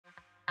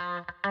Hey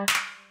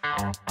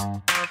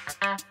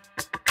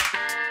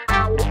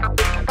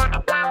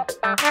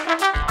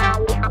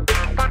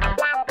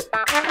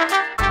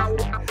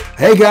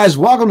guys,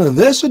 welcome to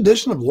this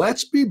edition of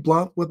Let's Be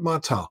Blunt with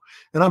Montel.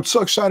 And I'm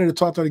so excited to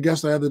talk to the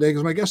guests I have today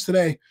because my guests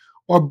today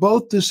are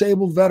both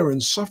disabled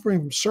veterans suffering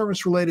from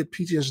service-related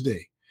PTSD.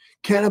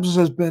 Cannabis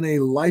has been a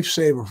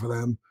lifesaver for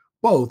them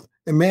both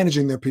in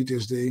managing their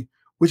PTSD,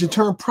 which in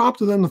turn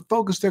prompted them to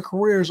focus their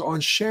careers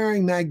on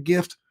sharing that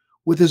gift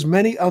with as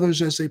many others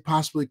as they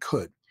possibly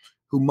could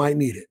who might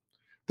need it.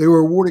 They were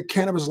awarded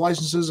cannabis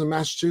licenses in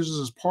Massachusetts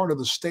as part of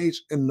the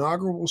state's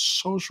inaugural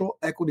social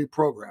equity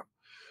program.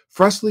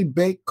 Freshly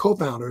baked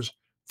co-founders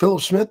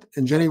Philip Smith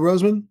and Jenny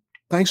Roseman,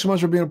 thanks so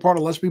much for being a part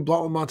of Let's Be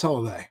Blunt with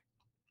Montel today.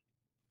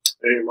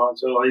 Hey,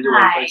 Montel, how you doing?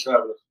 Hi. Thanks for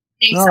having us.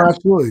 No,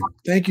 absolutely.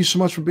 Thank you so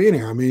much for being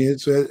here. I mean,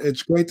 it's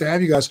great to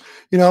have you guys.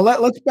 You know,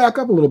 let's back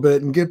up a little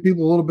bit and give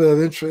people a little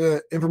bit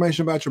of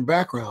information about your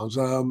backgrounds.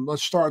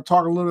 Let's start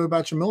talking a little bit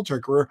about your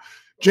military career.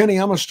 Jenny,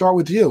 I'm going to start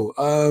with you.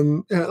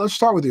 Let's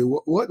start with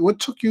you. What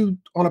took you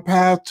on a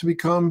path to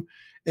become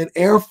an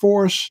Air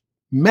Force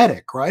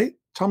medic, right?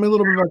 Tell me a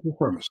little bit about your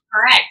service.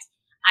 Correct.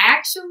 I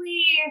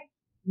actually,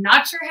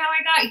 not sure how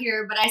I got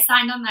here, but I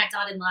signed on that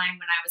dotted line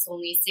when I was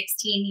only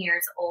 16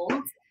 years old.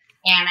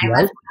 And I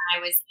left when I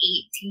was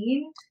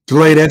 18.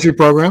 Delayed entry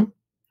program?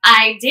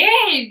 I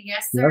did.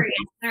 Yes, sir.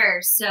 Yes,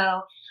 sir.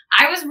 So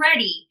I was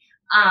ready.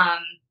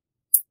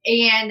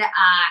 And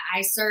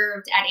I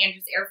served at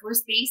Andrews Air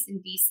Force Base in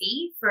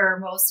DC for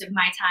most of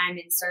my time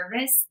in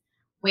service,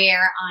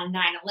 where on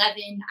 9/11,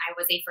 I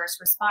was a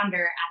first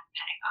responder at the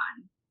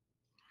Pentagon.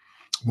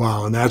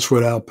 Wow, and that's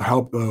what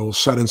helped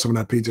set in some of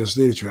that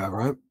PTSD that you have,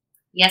 right?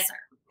 Yes, sir.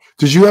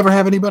 Did you ever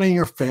have anybody in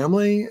your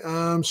family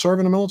serve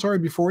in the military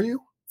before you?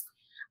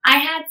 I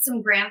had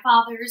some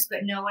grandfathers,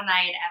 but no one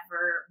I had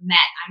ever met.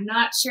 I'm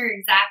not sure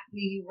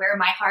exactly where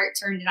my heart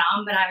turned it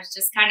on, but I was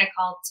just kind of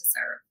called to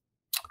serve.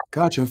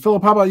 Gotcha.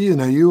 Philip, how about you?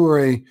 Now, you were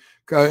in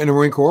the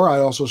Marine Corps. I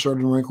also served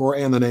in the Marine Corps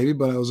and the Navy,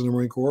 but I was in the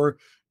Marine Corps.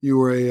 You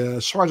were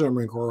a sergeant in the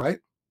Marine Corps, right?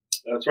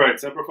 That's right.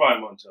 Semper Fi,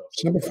 Montel.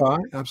 Semper Fi,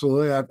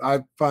 absolutely. I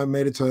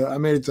made it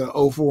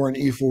to 04 and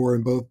E4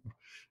 in both.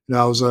 You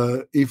know, I was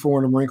a E4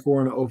 in the Marine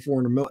Corps and 04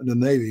 in the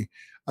Navy.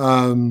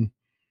 Tell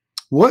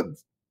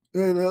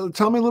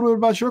me a little bit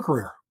about your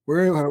career.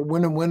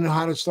 When, and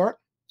how did it start?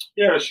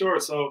 Yeah, sure.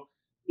 So,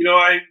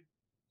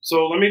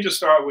 so let me just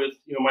start with,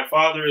 my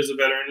father is a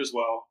veteran as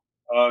well,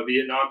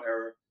 Vietnam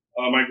era.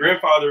 My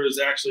grandfather is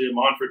actually a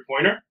Montford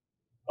Pointer.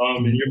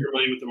 And you're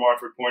familiar with the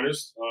Montford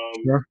Pointers.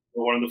 Sure.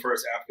 One of the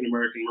first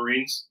African-American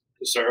Marines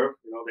to serve.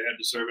 They had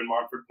to serve in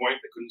Montford Point.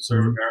 They couldn't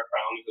serve at Barrett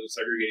Island because of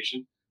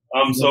segregation.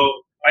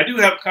 So I do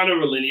have kind of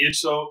a lineage.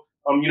 So,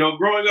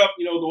 growing up,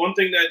 the one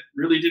thing that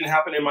really didn't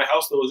happen in my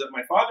house, though, is that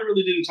my father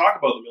really didn't talk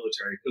about the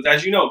military. Because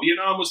as you know,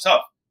 Vietnam was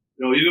tough.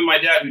 Even my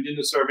dad, who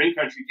didn't serve in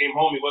country, came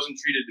home, he wasn't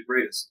treated the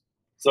greatest.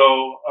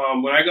 So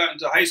when I got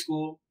into high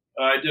school,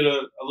 I did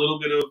a little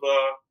bit of,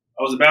 I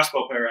was a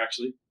basketball player,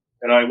 actually.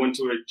 And I went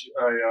to a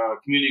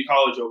community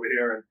college over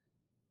here, and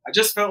I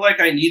just felt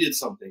like I needed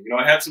something.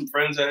 I had some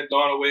friends that had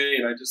gone away,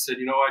 and I just said,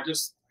 I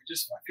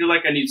feel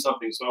like I need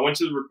something. So I went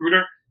to the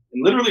recruiter,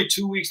 and literally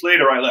 2 weeks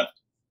later, I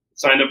left,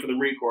 signed up for the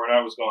Marine Corps, and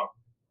I was gone.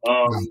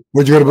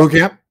 Where'd you go to boot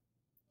camp?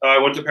 I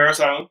went to Parris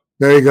Island.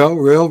 There you go,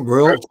 real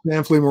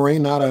family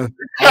Marine, not a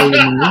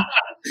Marine.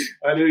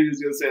 I knew he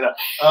was going to say that.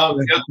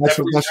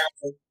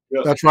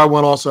 That's where I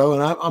went also,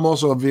 and I'm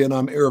also a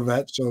Vietnam era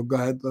vet. So go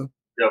ahead, though.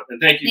 Yep, and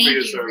thank you for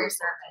your service.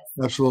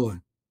 Absolutely.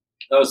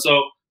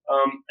 So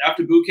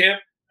after boot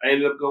camp, I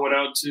ended up going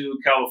out to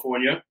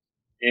California,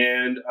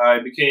 and I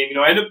became,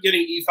 I ended up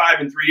getting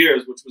E5 in 3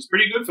 years, which was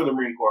pretty good for the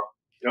Marine Corps.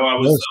 It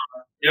was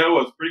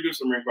pretty good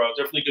for the Marine Corps. I was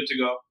definitely good to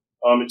go.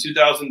 In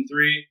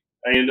 2003,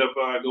 I ended up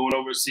going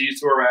overseas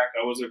to Iraq.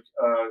 I was a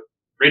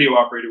radio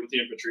operator with the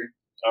infantry,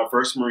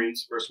 1st Marine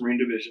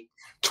Division.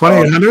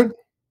 2800?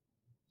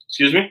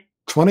 Excuse me?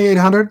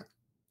 2800?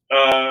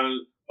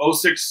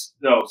 06.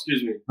 No,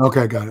 excuse me.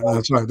 Okay, got it.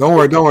 That's right. Don't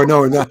worry. No, I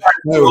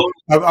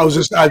was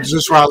just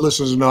for our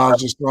listeners to know, I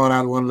was just throwing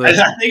out one of those.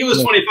 I think it was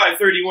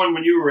 2531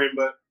 when you were in,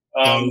 but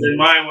then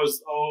mine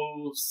was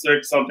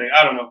 06 something.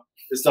 I don't know.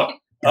 It's tough.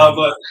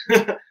 Served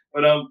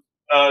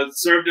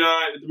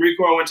the Marine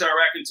Corps. I went to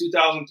Iraq in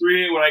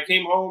 2003. When I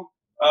came home,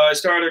 I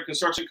started a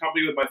construction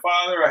company with my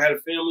father. I had a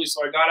family,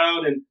 so I got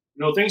out, and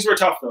things were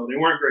tough though. They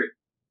weren't great.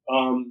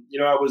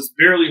 I was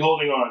barely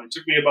holding on. It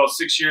took me about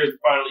 6 years to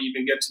finally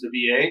even get to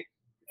the VA.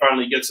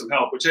 Finally get some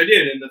help, which I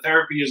did, and the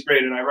therapy is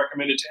great, and I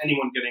recommend it to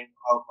anyone getting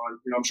help on.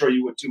 I'm sure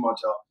you would too,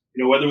 Montel.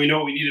 Whether we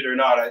know we need it or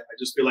not, I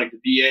just feel like the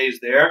VA is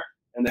there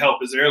and the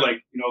help is there. Go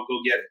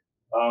get it.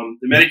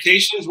 The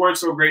medications weren't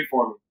so great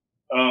for me.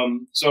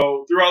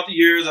 So throughout the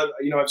years,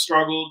 I've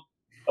struggled.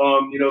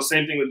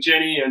 Same thing with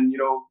Jenny, and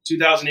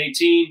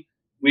 2018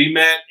 we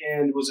met,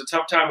 and it was a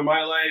tough time in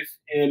my life,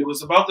 and it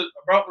was about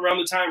around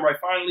the time where I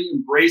finally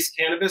embraced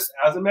cannabis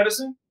as a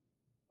medicine.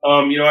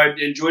 I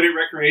enjoyed it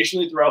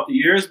recreationally throughout the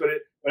years, but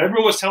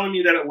everyone was telling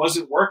me that it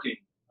wasn't working.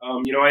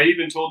 I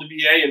even told the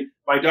VA, and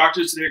my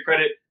doctors, to their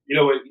credit,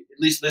 at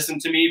least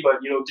listened to me,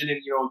 but,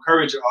 didn't,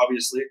 encourage it,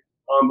 obviously.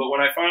 But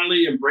when I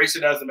finally embraced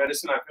it as a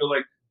medicine, I feel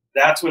like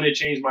that's when it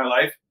changed my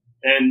life.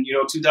 And,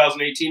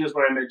 2018 is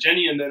when I met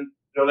Jenny. And then,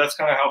 that's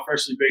kind of how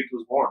Freshly Baked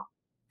was born.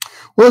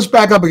 Well, let's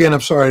back up again.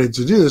 I'm sorry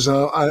to do this.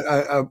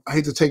 I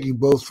hate to take you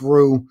both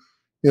through,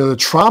 the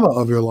trauma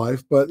of your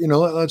life, but,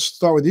 let's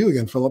start with you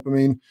again, Philip. I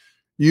mean,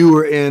 you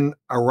were in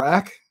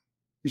Iraq,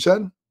 you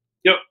said?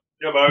 Yep.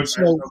 I was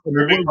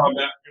primary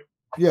combat.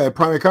 Yeah,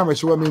 primary combat.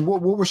 So, I mean,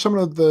 what were some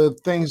of the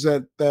things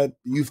that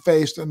you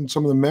faced and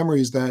some of the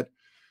memories that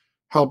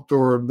helped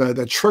or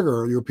that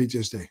trigger your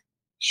PTSD?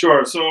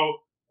 Sure. So,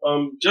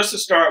 just to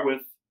start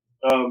with,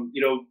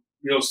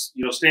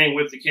 staying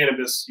with the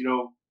cannabis,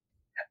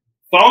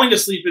 falling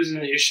asleep isn't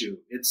an issue.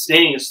 It's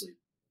staying asleep.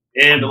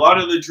 And a lot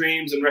of the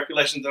dreams and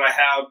recollections that I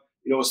have,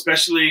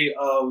 especially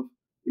of,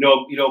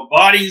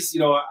 bodies,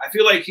 I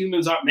feel like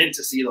humans aren't meant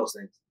to see those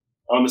things.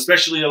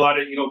 Especially a lot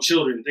of,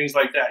 children, things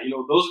like that.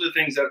 Those are the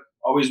things that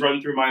always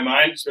run through my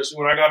mind, especially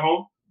when I got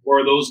home,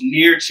 or those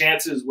near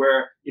chances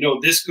where,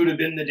 this could have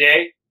been the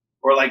day,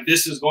 or like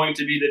this is going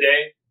to be the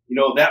day.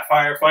 That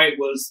firefight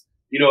was,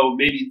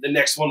 maybe the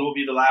next one will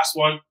be the last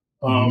one.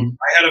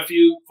 I had a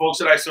few folks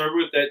that I served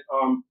with that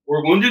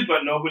were wounded,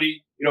 but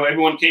nobody,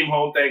 everyone came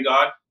home, thank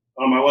God.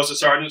 I was a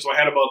sergeant, so I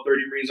had about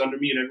 30 Marines under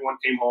me, and everyone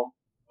came home.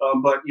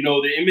 But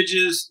the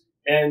images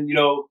and,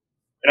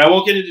 and I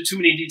won't get into too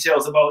many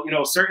details about,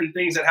 certain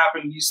things that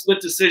happen, these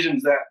split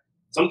decisions that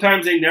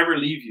sometimes they never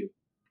leave you.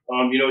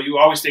 You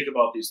always think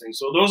about these things.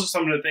 So those are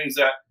some of the things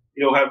that,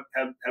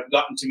 have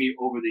gotten to me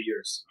over the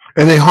years.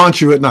 And they haunt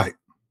you at night.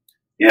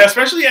 Yeah,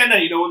 especially at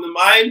night, when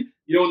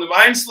the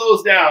mind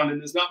slows down and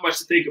there's not much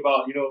to think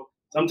about,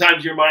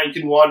 sometimes your mind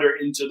can wander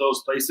into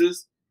those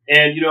places.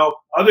 And,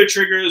 other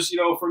triggers,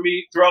 for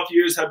me throughout the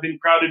years have been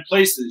crowded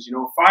places,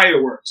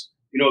 fireworks,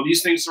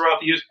 these things throughout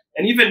the years.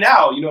 And even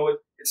now,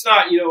 it's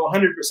not,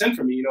 100%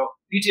 for me,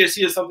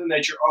 PTSD is something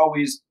that you're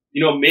always,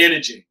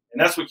 managing.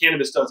 And that's what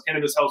cannabis does.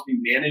 Cannabis helps me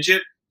manage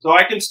it. So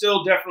I can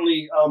still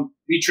definitely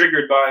be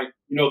triggered by,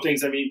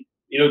 things. I mean,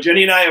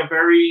 Jenny and I are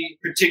very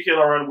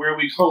particular on where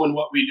we go and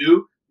what we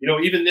do.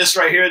 Even this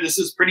right here, this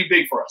is pretty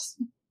big for us.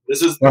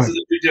 This is a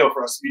big deal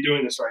for us to be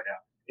doing this right now.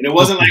 And it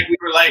wasn't like we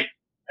were like,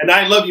 and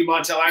I love you,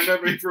 Montel. I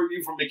remember you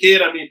from the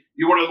kid. I mean,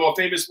 you're one of the more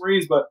famous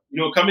Marines, but,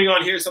 coming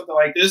on here, something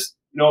like this,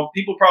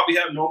 people probably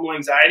have normal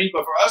anxiety,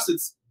 but for us,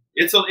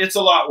 it's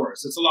a lot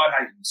worse. It's a lot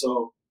heightened.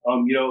 So,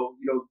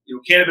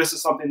 cannabis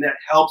is something that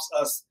helps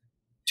us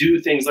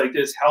do things like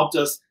this, helped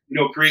us,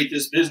 create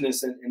this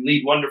business and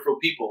lead wonderful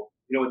people.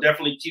 It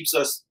definitely keeps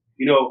us,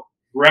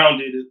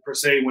 grounded per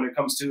se when it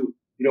comes to,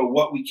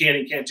 what we can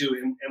and can't do.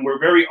 And we're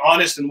very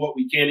honest in what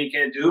we can and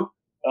can't do.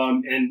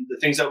 And the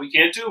things that we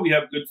can't do, we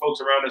have good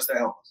folks around us to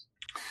help us.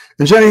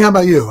 And Jenny, how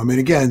about you? I mean,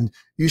 again,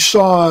 you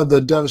saw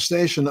the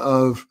devastation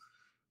of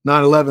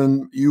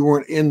 9/11. You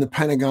weren't in the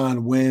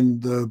Pentagon when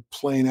the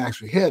plane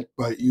actually hit,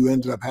 but you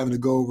ended up having to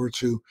go over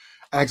to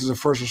act as a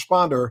first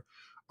responder.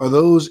 Are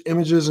those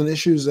images and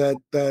issues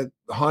that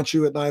haunt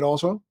you at night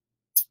also?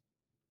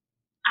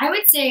 I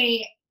would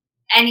say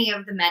any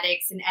of the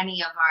medics in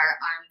any of our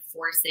armed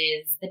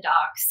forces, the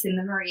docs in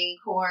the Marine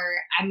Corps,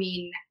 I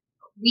mean,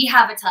 we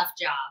have a tough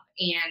job.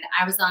 And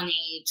I was on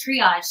a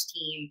triage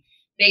team,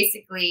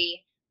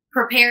 basically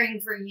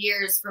preparing for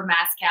years for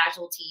mass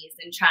casualties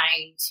and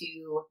trying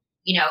to,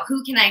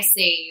 who can I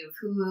save?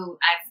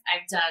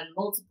 I've done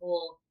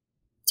multiple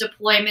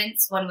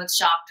deployments, one with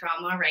shock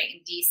trauma right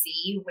in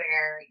DC,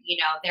 where,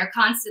 they're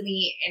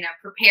constantly in a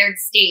prepared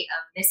state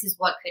of this is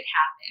what could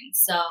happen.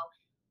 So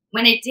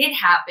when it did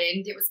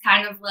happen, it was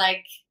kind of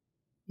like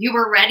you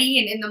were ready,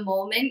 and in the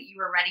moment you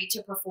were ready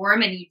to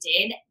perform, and you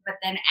did. But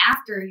then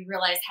after, you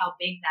realize how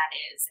big that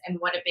is and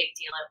what a big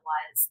deal it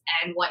was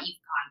and what you've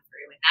gone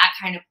through. And that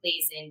kind of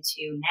plays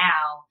into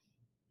now,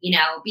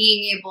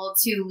 being able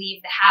to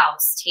leave the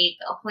house, take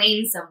a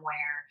plane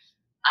somewhere,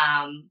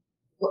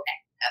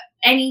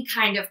 any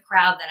kind of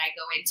crowd that I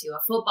go into,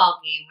 a football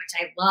game, which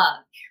I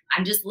love.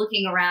 I'm just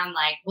looking around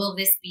like, will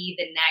this be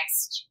the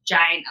next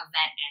giant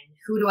event? And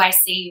who do I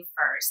save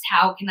first?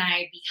 How can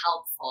I be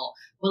helpful?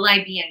 Will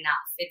I be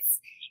enough?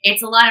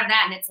 It's a lot of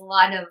that. And it's a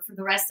lot of, for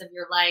the rest of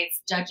your life,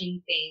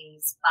 judging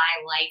things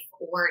by life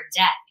or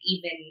death,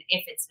 even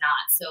if it's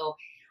not. So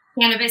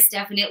cannabis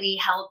definitely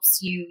helps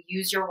you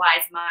use your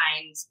wise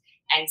mind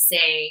and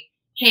say,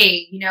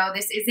 hey,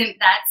 this isn't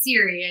that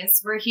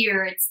serious. We're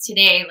here. It's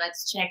today.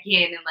 Let's check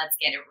in and let's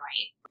get it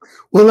right.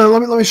 Well, now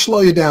let me slow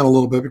you down a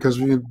little bit, because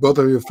both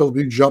of you, Philip,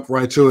 you jumped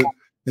right to it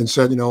and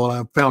said, well,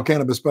 I found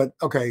cannabis. But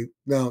okay,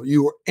 now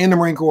you were in the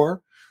Marine Corps,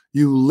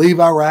 you leave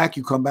Iraq,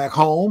 you come back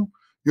home.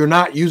 You're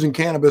not using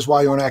cannabis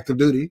while you're on active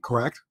duty,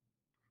 correct?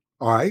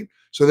 All right.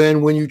 So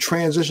then when you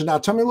transition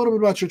out, tell me a little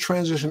bit about your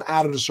transition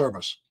out of the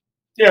service.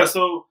 Yeah.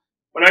 So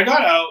when I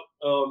got out,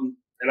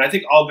 and I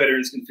think all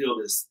veterans can feel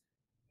this,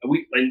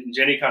 like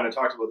Jenny kind of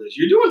talked about this,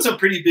 you're doing some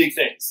pretty big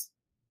things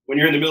when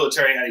you're in the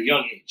military at a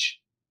young age.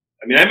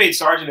 I mean, I made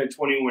sergeant at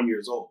 21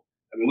 years old.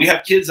 I mean, we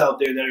have kids out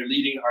there that are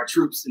leading our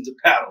troops into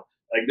battle.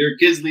 Like, they're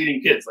kids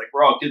leading kids. Like,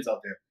 we're all kids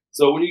out there.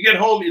 So when you get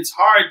home, it's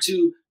hard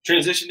to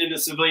transition into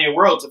the civilian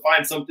world to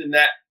find something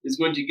that is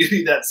going to give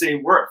you that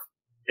same worth.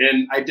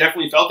 And I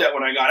definitely felt that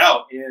when I got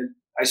out. And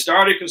I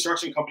started a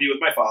construction company with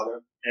my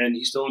father, and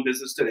he's still in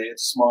business today.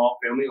 It's small,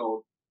 family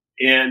owned.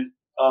 And,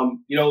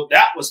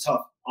 that was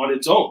tough on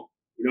its own,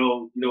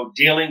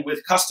 dealing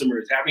with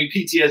customers, having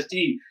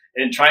PTSD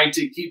and trying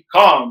to keep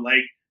calm.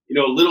 Like,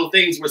 little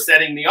things were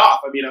setting me off.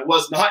 I mean, I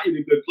was not in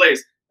a good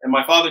place. And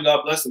my father,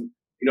 God bless him,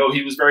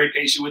 he was very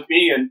patient with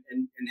me and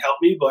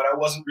helped me, but I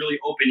wasn't really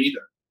open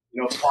either.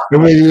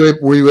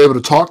 Were you able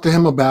to talk to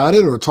him about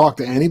it or talk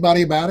to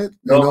anybody about it?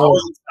 No,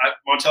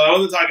 Montel, I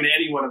wasn't talking to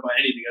anyone about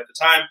anything at the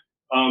time.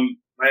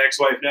 My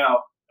ex-wife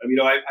now,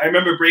 I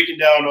remember breaking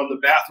down on the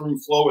bathroom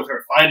floor with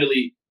her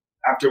finally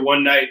after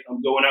one night.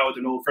 I'm going out with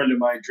an old friend of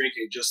mine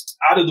drinking, just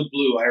out of the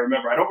blue. I don't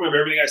remember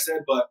everything I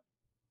said, but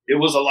it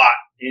was a lot.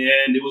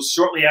 And it was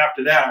shortly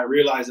after that I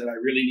realized that I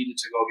really needed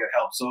to go get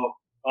help. So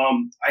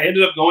I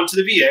ended up going to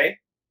the VA.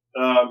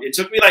 It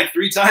took me like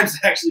 3 times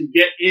to actually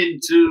get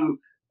into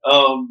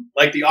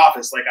the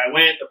office. Like I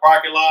went the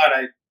parking lot,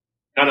 I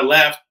kind of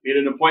left, made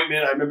an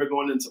appointment. I remember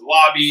going into the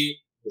lobby.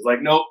 It was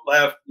like, nope,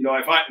 left. And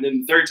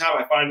then the 3rd time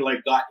I finally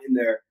got in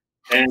there.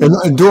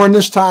 And during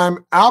this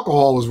time,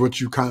 alcohol was what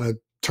you kind of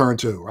turned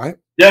to, right?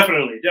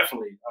 Definitely.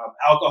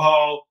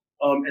 Alcohol.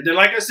 And then,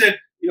 like I said,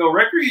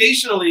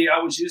 recreationally,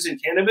 I was using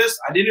cannabis.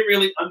 I didn't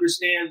really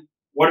understand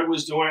what it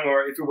was doing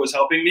or if it was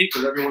helping me,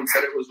 because everyone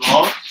said it was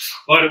wrong,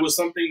 but it was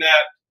something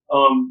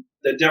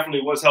that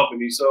definitely was helping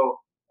me. So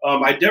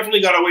I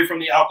definitely got away from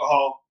the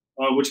alcohol,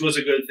 which was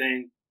a good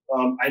thing.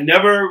 I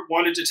never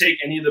wanted to take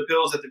any of the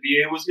pills that the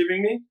VA was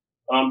giving me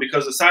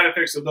because the side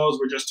effects of those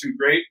were just too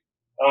great.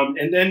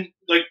 And then,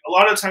 like, a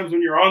lot of times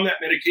when you're on that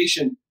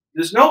medication,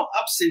 there's no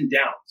ups and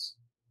downs.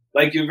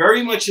 Like, you're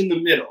very much in the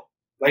middle.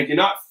 Like, you're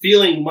not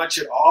feeling much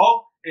at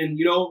all. And,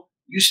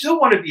 you still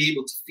want to be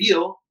able to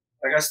feel.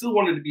 Like, I still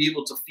wanted to be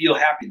able to feel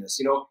happiness,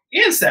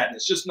 and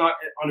sadness, just not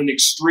on an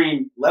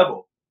extreme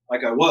level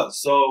like I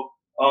was. So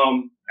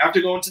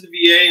after going to the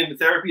VA and the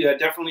therapy, that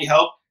definitely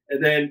helped.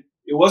 And then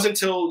it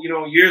wasn't until,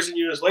 years and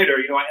years later,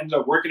 I ended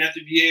up working at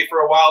the VA for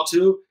a while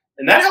too.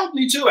 And that helped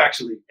me too,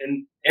 actually,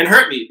 and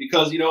hurt me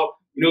because,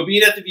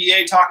 being at the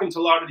VA, talking to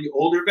a lot of the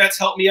older vets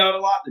helped me out a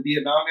lot, the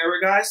Vietnam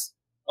era guys.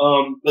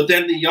 But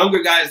then the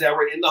younger guys that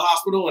were in the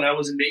hospital when I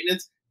was in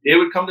maintenance, they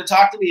would come to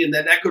talk to me, and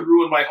then that could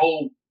ruin my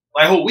whole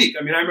week.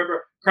 I mean, I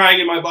remember crying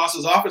in my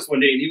boss's office one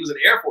day, and he was an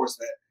Air Force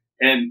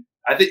vet, and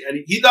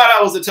he thought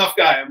I was a tough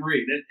guy, a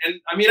Marine, and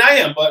I mean I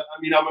am, but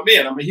I mean I'm a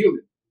man, I'm a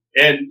human,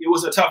 and it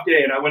was a tough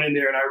day, and I went in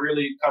there and I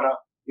really kind of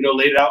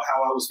laid out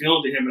how I was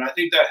feeling to him, and I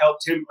think that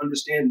helped him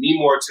understand me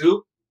more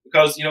too,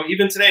 because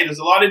even today there's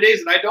a lot of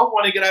days that I don't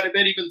want to get out of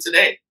bed even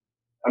today.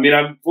 I mean,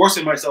 I'm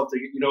forcing myself to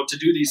to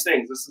do these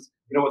things. This is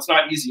it's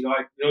not easy.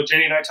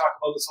 Jenny and I talk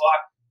about this a lot.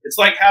 It's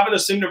like having a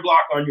cinder block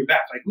on your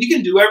back. Like, we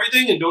can do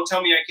everything, and don't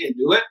tell me I can't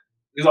do it,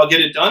 because I'll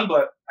get it done,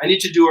 but I need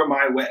to do it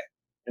my way.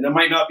 And it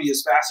might not be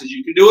as fast as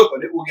you can do it,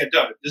 but it will get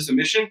done. If this is a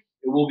mission,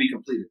 it will be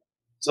completed.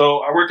 So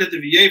I worked at the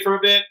VA for a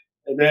bit.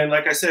 And then,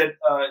 like I said,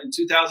 in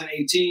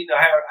 2018,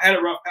 I had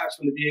a rough patch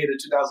from the VA to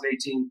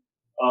 2018.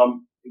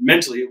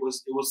 Mentally, it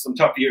was some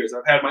tough years.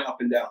 I've had my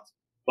up and downs.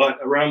 But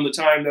around the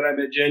time that I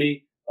met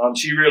Jenny,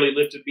 she really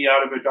lifted me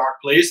out of a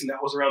dark place. And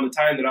that was around the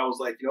time that I was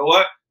like, you know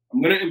what?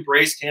 I'm going to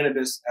embrace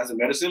cannabis as a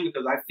medicine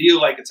because I feel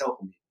like it's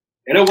helping me.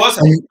 And it was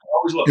helping me.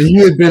 Always was. And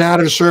you had been out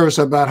of the service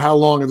about how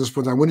long at this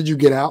point in time? When did you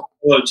get out?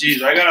 Oh,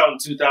 geez. I got out in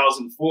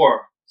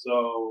 2004.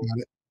 So,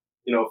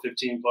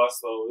 15 plus.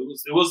 So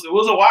it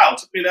was a while. It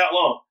took me that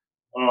long.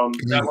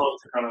 That long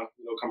to kind of,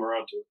 come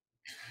around to it.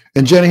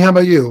 And Jenny, how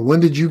about you?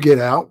 When did you get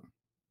out?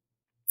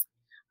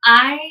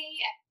 I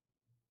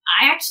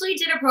actually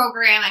did a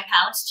program at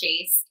Palace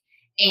Chase,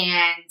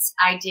 and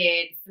I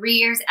did 3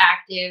 years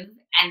active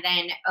and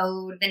then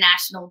owed the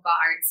National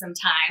Guard some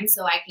time.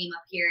 So I came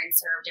up here and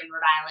served in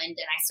Rhode Island,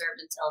 and I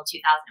served until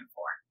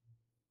 2004.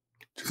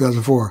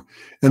 2004.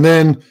 And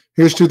then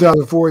here's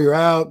 2004, you're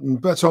out,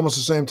 and that's almost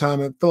the same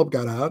time that Philip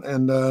got out.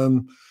 And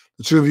the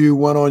two of you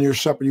were on your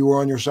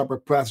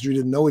separate paths. You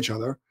didn't know each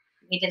other.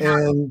 We did not.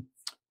 And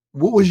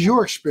what was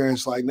your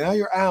experience like? Now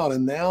you're out,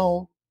 and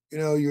now,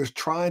 you're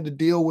trying to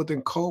deal with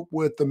and cope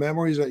with the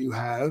memories that you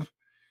have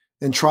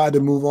and try to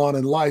move on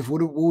in life.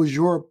 What was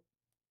your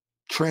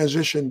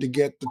transition to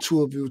get the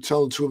two of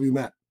you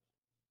met?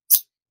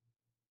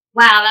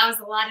 Wow, that was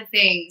a lot of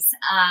things.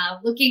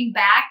 Looking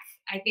back,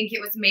 I think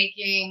it was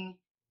making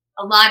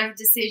a lot of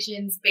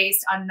decisions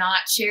based on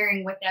not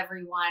sharing with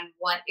everyone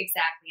what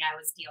exactly I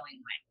was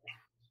dealing with.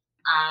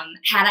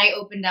 Had I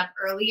opened up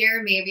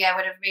earlier, maybe I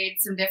would have made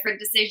some different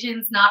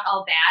decisions. Not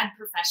all bad.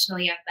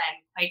 Professionally, I've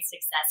been quite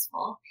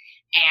successful,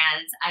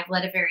 and I've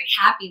led a very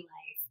happy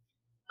life.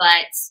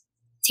 But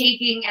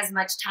taking as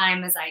much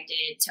time as I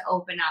did to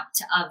open up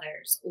to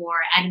others or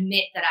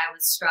admit that I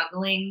was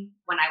struggling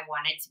when I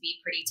wanted to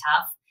be pretty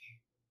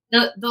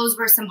tough, those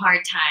were some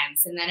hard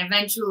times. And then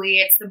eventually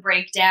it's the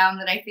breakdown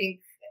that I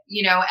think,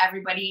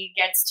 everybody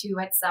gets to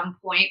at some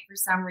point for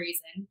some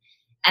reason.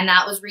 And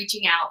that was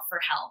reaching out for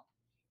help.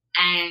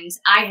 And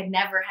I had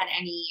never had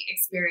any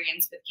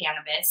experience with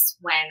cannabis.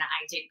 When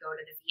I did go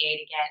to the VA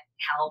to get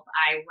help,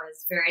 I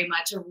was very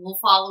much a rule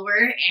follower,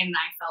 and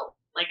I felt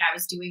like I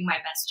was doing my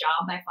best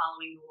job by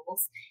following the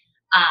rules.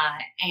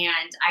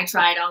 And I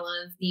tried all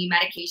of the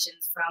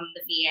medications from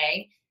the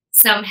VA.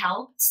 Some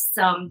helped,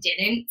 some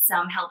didn't,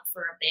 some helped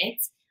for a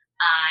bit.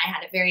 I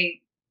had a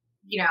very,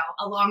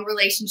 a long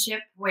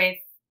relationship with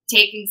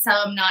taking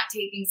some, not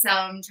taking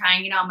some,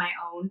 trying it on my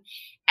own.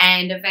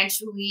 And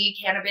eventually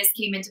cannabis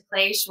came into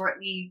play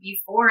shortly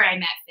before I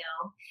met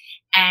Phil.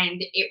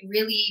 And it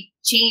really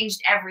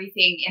changed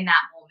everything in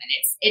that moment.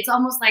 It's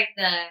almost like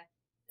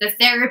the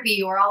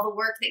therapy or all the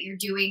work that you're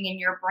doing in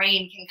your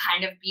brain can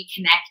kind of be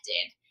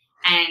connected.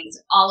 And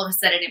all of a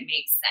sudden it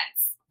makes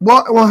sense.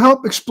 Well,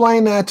 help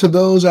explain that to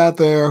those out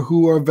there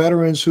who are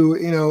veterans who,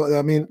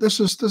 I mean, this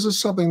is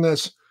something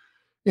that's,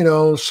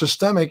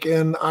 systemic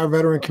in our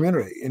veteran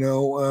community.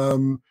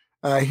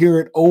 I hear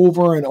it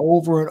over and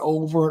over and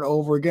over and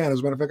over again. As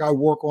a matter of fact, I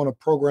work on a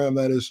program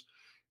that is,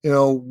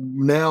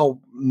 now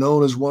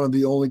known as one of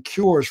the only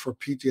cures for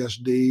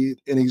PTSD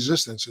in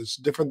existence. It's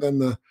different than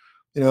the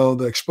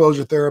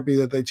exposure therapy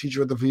that they teach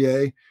you at the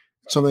VA.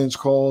 It's something that's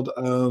called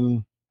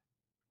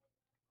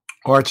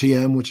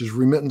RTM, which is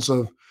remittance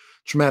of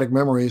traumatic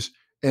memories.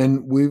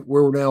 And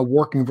we're now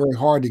working very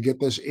hard to get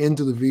this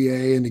into the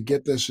VA and to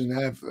get this and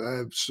have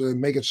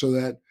make it so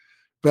that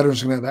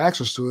veterans can have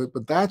access to it.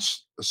 But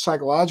that's a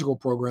psychological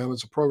program.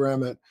 It's a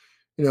program that,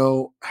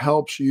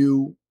 helps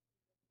you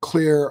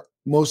clear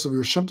most of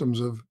your symptoms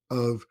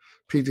of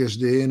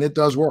PTSD, and it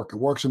does work. It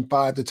works in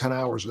 5 to 10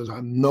 hours. There's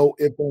no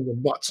ifs, ands, or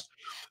buts.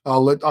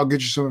 I'll get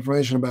you some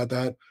information about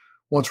that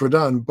once we're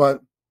done.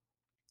 But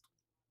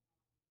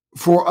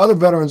for other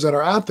veterans that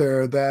are out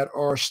there that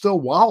are still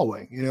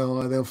wallowing,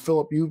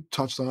 Philip, you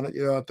touched on it.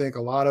 I think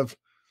a lot of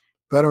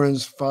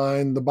veterans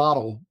find the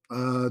bottle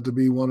to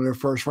be one of their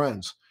first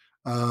friends,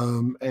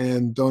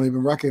 and don't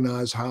even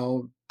recognize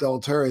how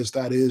deleterious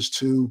that is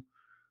to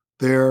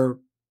their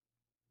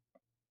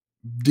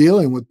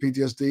dealing with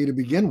PTSD to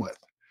begin with.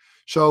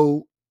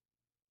 So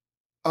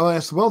I'll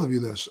ask both of you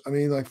this. I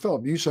mean, like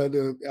Philip, you said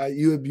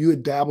you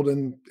had dabbled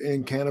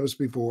in cannabis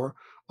before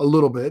a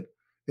little bit,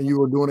 and you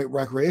were doing it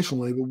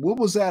recreationally. But what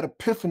was that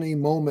epiphany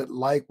moment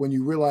like when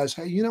you realized,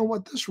 hey, you know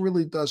what, this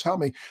really does help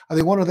me? I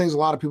think one of the things a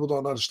lot of people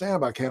don't understand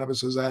about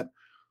cannabis is that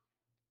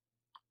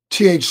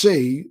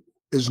THC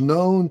is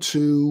known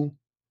to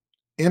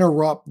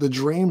interrupt the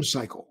dream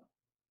cycle.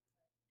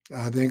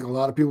 I think a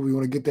lot of people, we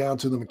want to get down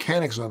to the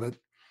mechanics of it.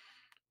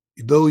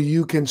 Though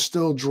you can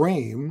still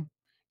dream,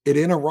 it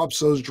interrupts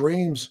those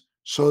dreams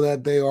so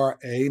that they are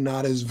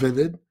not as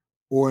vivid,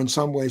 or in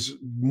some ways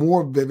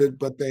more vivid,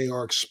 but they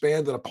are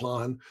expanded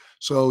upon.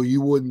 So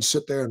you wouldn't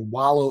sit there and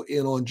wallow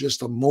in on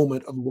just a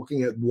moment of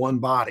looking at one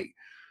body.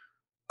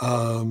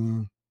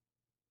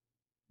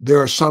 There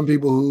are some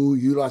people who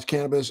utilize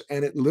cannabis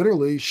and it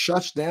literally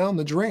shuts down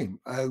the dream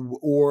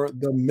or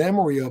the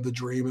memory of the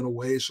dream in a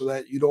way so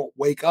that you don't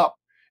wake up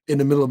in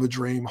the middle of a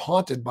dream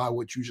haunted by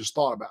what you just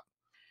thought about.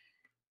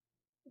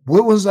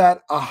 What was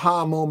that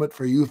aha moment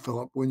for you,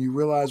 Philip, when you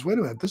realized, wait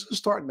a minute, this is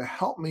starting to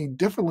help me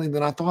differently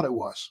than I thought it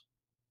was?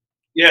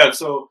 Yeah.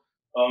 So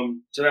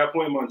to that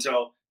point,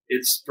 Montel,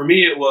 for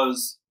me, it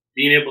was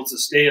being able to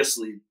stay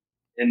asleep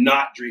and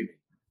not dreaming.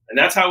 And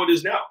that's how it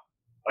is now.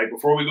 Like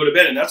before we go to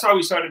bed. And that's how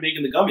we started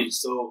making the gummies.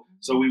 So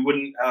we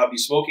wouldn't be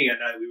smoking at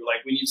night. We were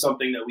like, we need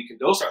something that we can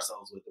dose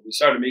ourselves with. And we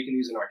started making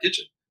these in our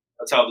kitchen.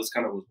 That's how this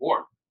kind of was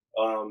born.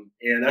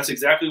 And that's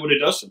exactly what it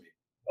does for me.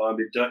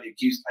 It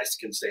keeps, I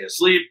can stay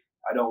asleep.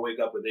 I don't wake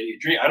up with any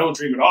dream. I don't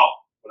dream at all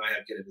when I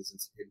have cannabis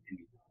in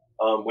me.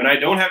 When I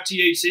don't have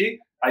THC,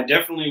 I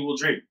definitely will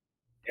dream.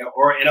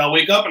 And I'll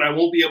wake up and I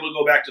won't be able to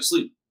go back to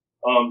sleep.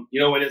 And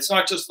it's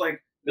not just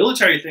like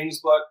military things,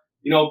 but,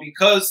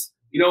 because,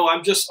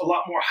 I'm just a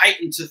lot more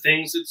heightened to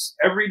things. It's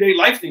everyday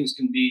life things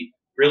can be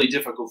really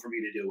difficult for me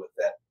to deal with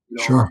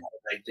that, Sure.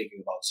 I'm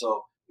thinking about.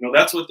 So,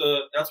 that's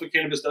what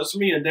cannabis does for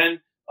me. And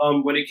then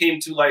when it came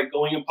to like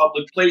going in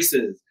public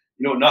places,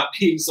 not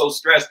being so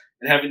stressed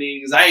and having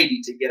the anxiety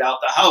to get out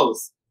the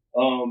house.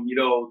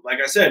 Like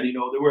I said,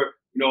 there were,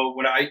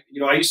 when I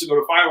used to go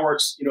to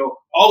fireworks,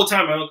 all the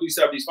time. My uncle used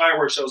to have these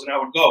fireworks shows and I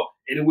would go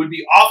and it would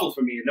be awful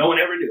for me. And no one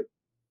ever knew.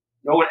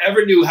 No one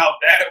ever knew how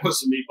bad it was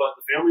for me, but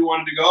the family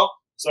wanted to go.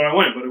 So I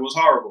went, but it was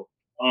horrible.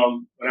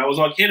 When I was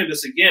on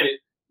cannabis again,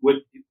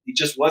 it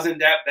just wasn't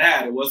that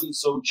bad. It wasn't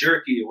so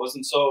jerky. It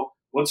wasn't so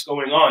what's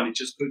going on. It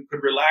just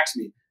could relax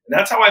me. And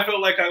that's how I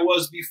felt like I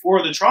was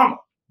before the trauma.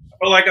 I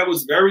felt like I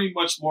was very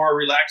much more a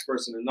relaxed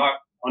person and not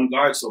on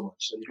guard so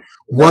much. And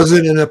was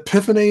it an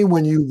epiphany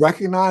when you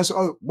recognized,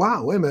 oh,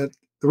 wow, wait a minute,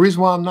 the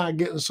reason why I'm not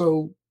getting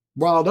so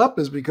riled up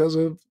is because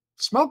of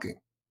smoking?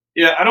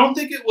 Yeah, I don't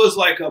think it was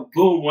like a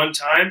boom one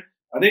time.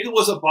 I think it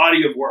was a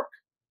body of work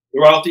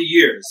throughout the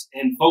years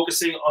and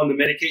focusing on the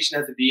medication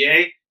at the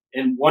VA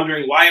and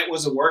wondering why it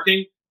wasn't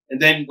working. And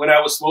then when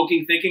I was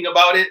smoking, thinking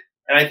about it,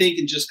 and I think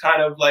it just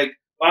kind of like,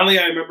 finally,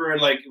 I remember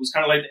it was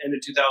kind of like the end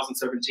of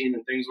 2017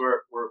 and things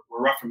were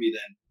rough for me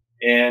then.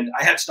 And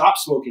I had stopped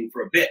smoking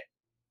for a bit,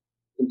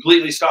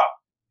 completely stopped.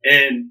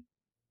 And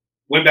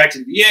went back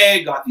to the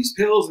VA, got these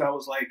pills, and I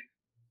was like,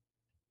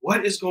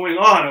 what is going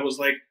on? I was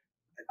like,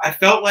 I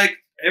felt like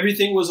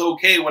everything was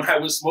okay when I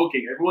was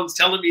smoking. Everyone's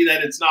telling me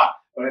that it's not,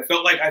 but I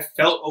felt like I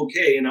felt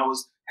okay. And I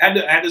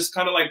had this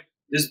kind of like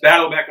this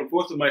battle back and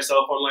forth with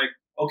myself on like,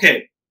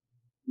 okay,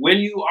 when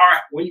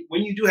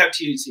you do have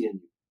THC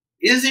in you,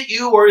 is it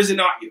you or is it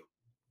not you?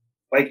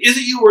 Like, is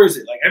it you or is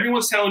it? Like,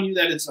 everyone's telling you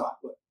that it's not,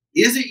 but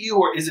is it you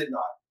or is it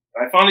not?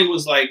 And I finally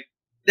was like,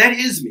 that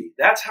is me.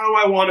 That's how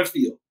I want to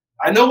feel.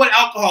 I know what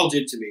alcohol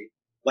did to me,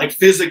 like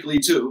physically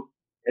too,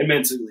 and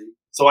mentally.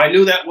 So I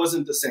knew that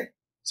wasn't the same.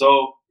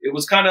 So it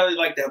was kind of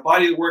like that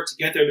body of work to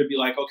get there to be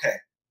like, okay,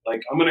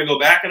 like I'm going to go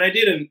back. And I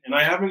did. And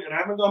I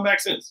haven't gone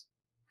back since.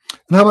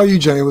 And how about you,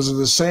 Jenny? Was it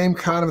the same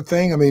kind of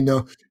thing? I mean,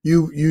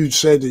 you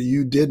said that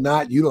you did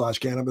not utilize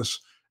cannabis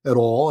at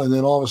all. And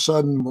then all of a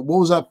sudden, what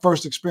was that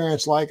first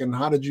experience like and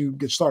how did you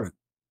get started?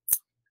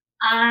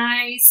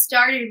 I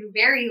started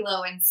very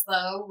low and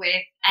slow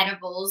with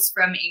edibles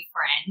from a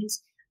friend.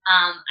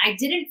 I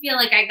didn't feel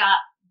like I got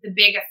the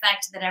big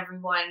effect that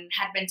everyone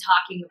had been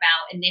talking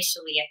about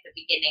initially at the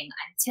beginning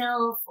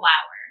until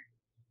flower.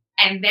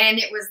 And then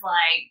it was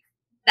like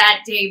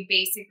that day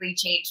basically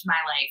changed my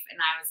life. And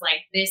I was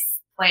like, this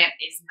plant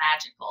is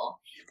magical.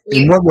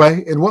 In what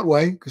way? In what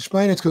way?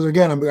 Explain it. Because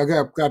again, I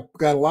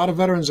got a lot of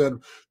veterans that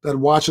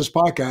watch this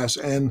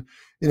podcast, and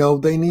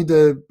they need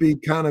to be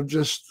kind of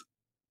just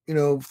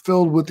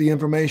filled with the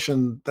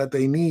information that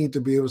they need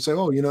to be able to say,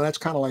 oh, that's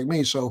kind of like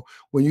me. So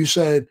when you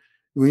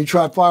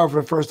tried flower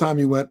for the first time,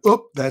 you went,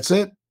 oh, that's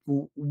it.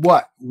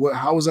 What?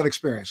 How was that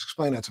experience?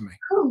 Explain that to me.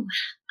 Ooh,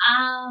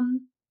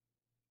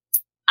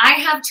 I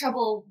have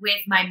trouble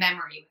with my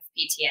memory with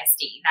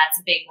PTSD. That's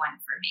a big one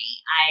for me.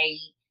 I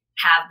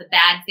have the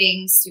bad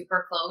things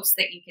super close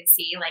that you can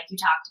see, like you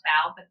talked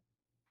about,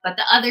 but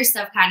the other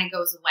stuff kind of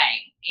goes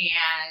away.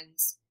 And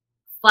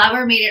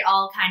flower made it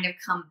all kind of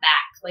come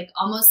back, like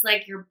almost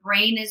like your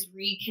brain is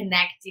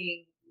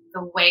reconnecting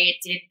the way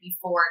it did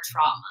before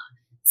trauma.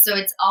 So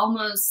it's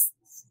almost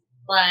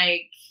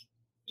like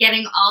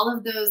getting all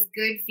of those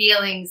good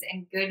feelings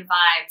and good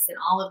vibes and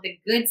all of the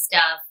good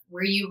stuff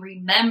where you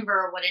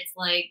remember what it's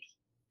like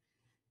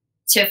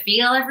to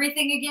feel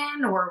everything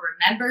again or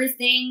remember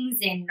things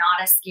in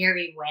not a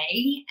scary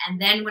way.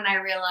 And then when I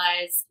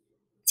realized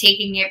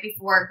taking it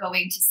before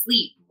going to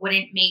sleep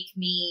wouldn't make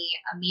me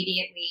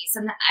immediately,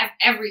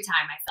 every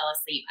time I fell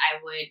asleep,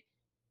 I would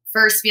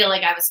first feel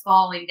like I was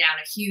falling down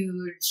a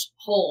huge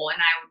hole,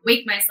 and I would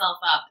wake myself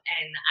up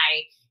and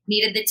I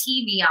needed the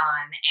TV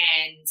on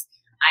and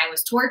I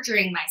was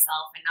torturing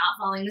myself and not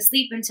falling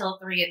asleep until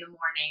 3 a.m.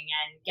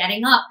 and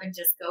getting up and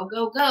just go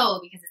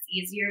because it's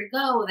easier to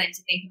go than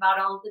to think about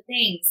all of the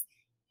things.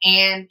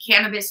 And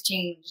cannabis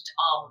changed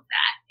all of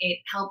that. It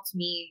helped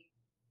me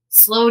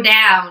slow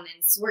down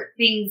and sort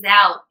things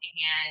out,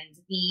 and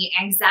the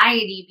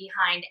anxiety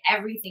behind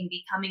everything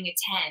becoming a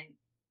 10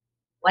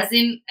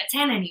 wasn't a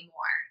 10 anymore.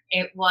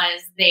 It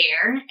was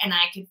there and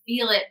I could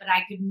feel it, but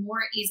I could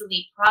more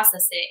easily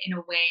process it in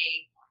a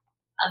way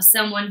of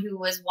someone who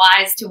was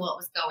wise to what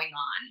was going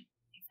on,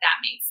 if that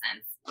makes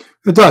sense.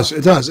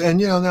 It does. And,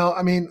 now,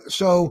 I mean,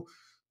 so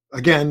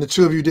again, the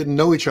two of you didn't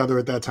know each other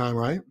at that time,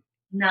 right?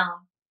 No.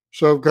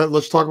 So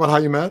let's talk about how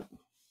you met.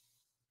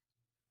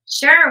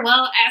 Sure.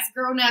 Well, as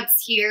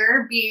grown-ups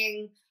here,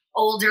 being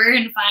older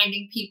and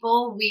finding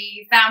people,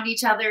 we found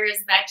each other as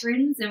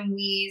veterans and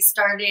we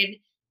started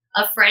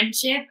a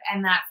friendship,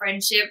 and that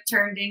friendship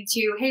turned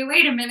into, hey,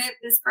 wait a minute,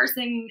 this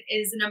person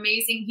is an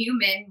amazing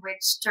human,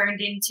 which turned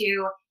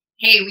into,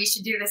 hey, we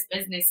should do this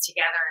business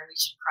together and we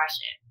should crush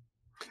it.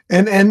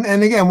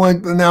 And again,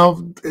 now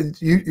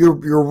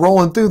you're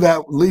rolling through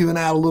that, leaving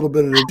out a little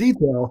bit of the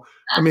detail.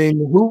 I mean,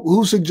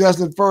 who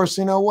suggested first?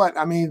 You know what?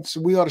 I mean,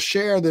 so we ought to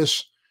share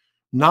this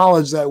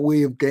knowledge that we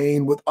have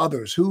gained with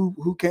others.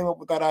 Who came up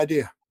with that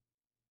idea?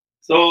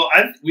 So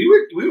we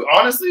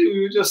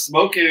were just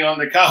smoking on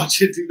the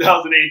couch in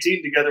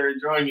 2018 together,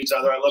 enjoying each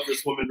other. I love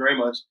this woman very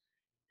much,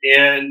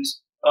 and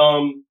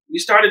we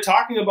started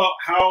talking about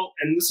how,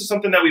 and this is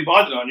something that we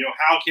bonded on,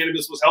 how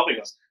cannabis was helping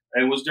us.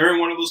 And it was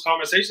during one of those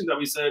conversations that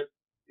we said,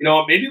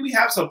 maybe we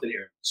have something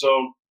here.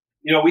 So,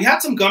 we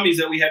had some gummies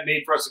that we had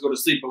made for us to go to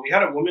sleep, but we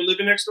had a woman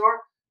living next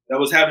door that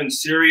was having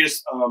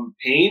serious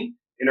pain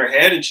in her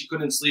head and she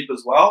couldn't sleep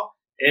as well.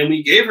 And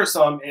we gave her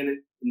some, and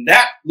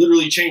that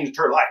literally changed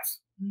her life.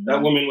 Mm-hmm.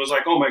 That woman was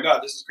like, oh my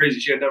God, this is crazy.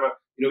 She had never,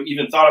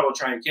 even thought about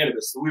trying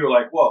cannabis. So we were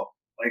like, whoa,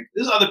 like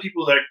there's other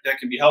people that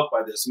can be helped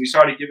by this. And we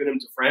started giving them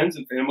to friends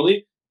and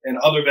family and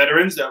other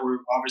veterans that we're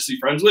obviously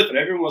friends with. And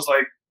everyone was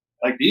like,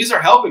 these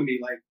are helping me.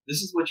 Like,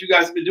 this is what you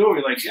guys have been doing.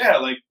 We're like, yeah,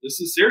 like this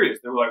is serious.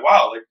 They were like,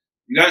 wow, like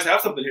you guys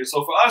have something here.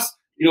 So for us,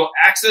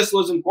 access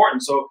was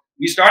important. So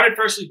we started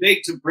Freshly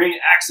Baked to bring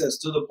access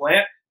to the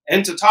plant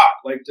and to talk.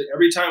 Like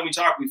every time we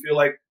talk, we feel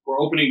like we're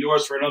opening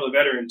doors for another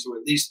veteran to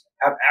at least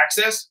have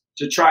access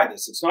to try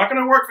this. It's not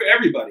going to work for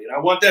everybody. And I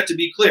want that to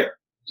be clear.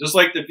 Just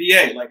like the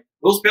VA, like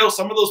those pills,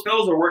 some of those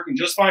pills are working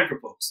just fine for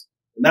folks.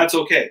 And that's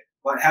okay.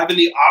 But having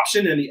the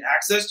option and the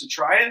access to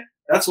try it,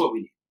 that's what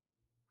we need.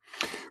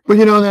 But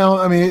now,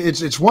 I mean,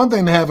 it's one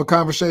thing to have a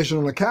conversation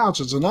on the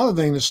couch. It's another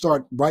thing to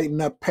start writing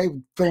up,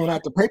 filling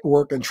out the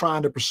paperwork, and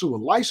trying to pursue a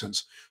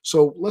license.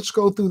 So let's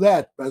go through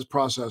that as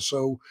process.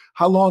 So,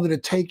 how long did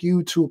it take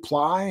you to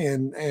apply,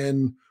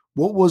 and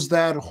what was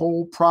that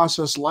whole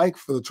process like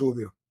for the two of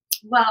you?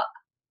 Well,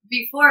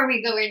 before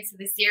we go into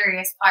the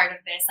serious part of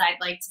this, I'd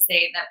like to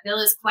say that Bill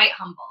is quite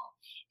humble.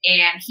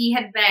 And he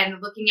had been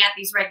looking at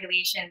these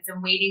regulations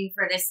and waiting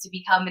for this to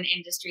become an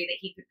industry that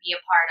he could be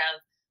a part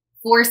of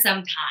for some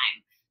time.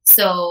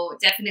 So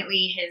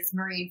definitely his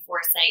marine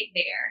foresight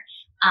there.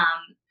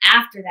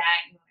 After that,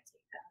 you want to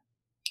take that?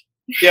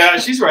 Yeah,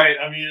 she's right.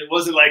 I mean, it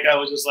wasn't like I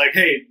was just like,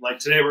 hey, like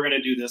today we're going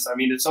to do this. I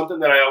mean, it's something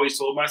that I always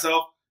told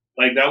myself,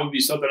 like that would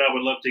be something I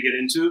would love to get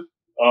into.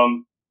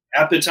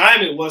 At the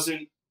time, it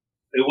wasn't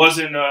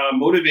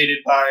motivated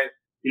by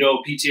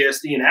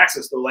PTSD and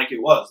access though, like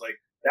it was. Like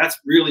that's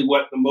really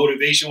what the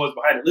motivation was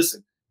behind it.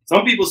 Listen,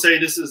 some people say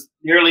this is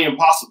nearly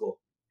impossible,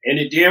 and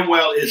it damn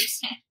well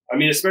is. I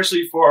mean,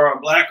 especially for a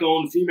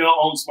Black-owned,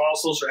 female-owned, small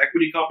social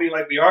equity company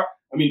like we are.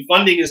 I mean,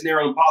 funding is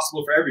near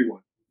impossible for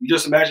everyone. You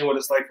just imagine what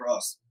it's like for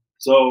us.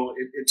 So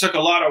it took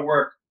a lot of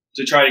work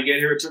to try to get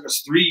here. It took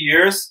us 3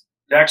 years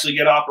to actually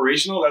get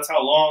operational. That's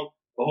how long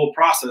the whole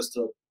process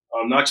took.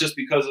 Not just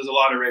because there's a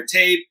lot of red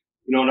tape,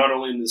 not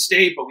only in the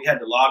state, but we had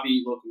to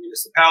lobby local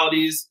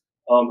municipalities.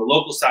 The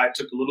local side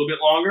took a little bit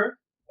longer,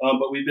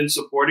 but we've been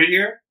supported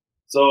here.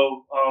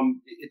 So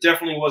it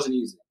definitely wasn't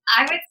easy.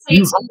 I would say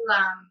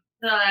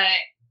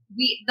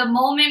the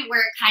moment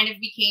where it kind of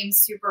became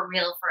super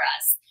real for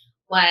us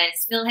was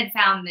Phil had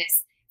found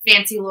this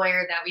fancy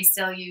lawyer that we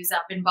still use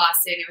up in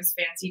Boston. It was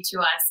fancy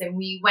to us. And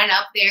we went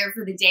up there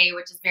for the day,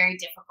 which is very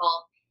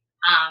difficult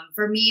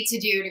for me to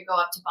do, to go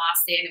up to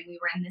Boston. And we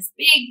were in this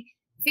big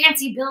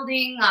fancy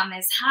building on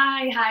this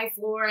high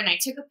floor. And I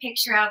took a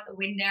picture out the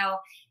window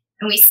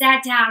and we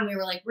sat down and we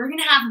were like, we're going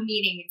to have a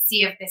meeting and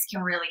see if this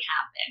can really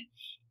happen.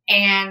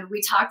 And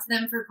we talked to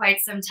them for quite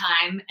some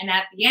time. And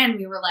at the end,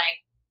 we were like,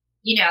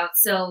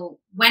 so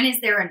when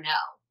is there a no?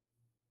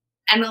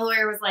 And the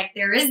lawyer was like,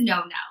 there is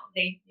no.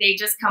 They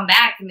just come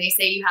back and they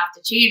say you have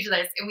to change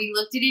this. And we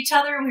looked at each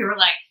other and we were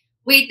like,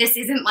 wait, this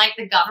isn't like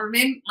the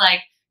government.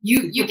 Like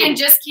you can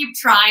just keep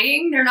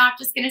trying. They're not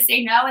just going to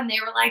say no. And they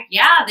were like,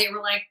 yeah,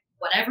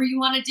 whatever you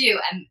want to do.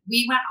 And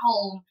we went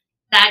home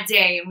that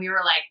day and we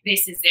were like,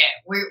 this is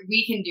it.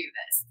 We can do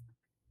this.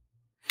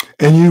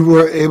 And you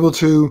were able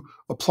to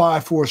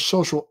apply for a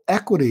social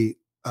equity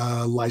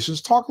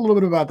license. Talk a little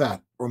bit about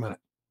that for a minute.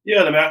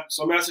 Yeah,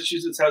 so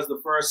Massachusetts has the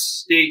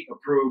first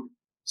state-approved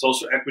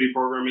social equity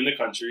program in the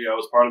country. I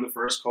was part of the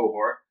first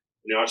cohort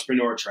in the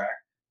entrepreneur track.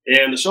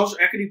 And the social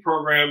equity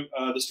program,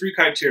 there's 3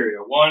 criteria.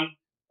 1,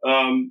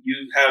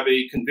 you have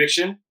a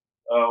conviction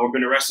or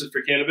been arrested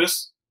for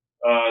cannabis.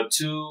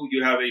 2,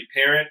 you have a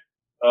parent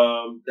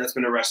that's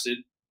been arrested.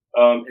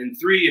 And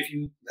 3, if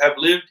you have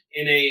lived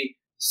in a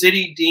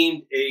city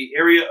deemed an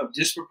area of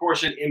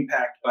disproportionate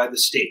impact by the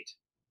state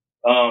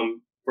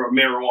for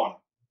marijuana.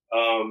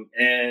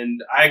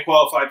 And I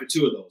qualified for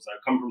 2 of those. I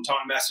come from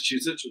Taunton,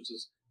 Massachusetts, which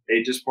is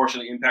a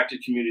disproportionately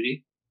impacted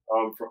community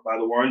by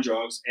the war on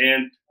drugs.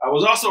 And I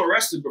was also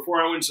arrested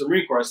before I went to the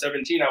Marine Corps. At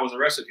 17, I was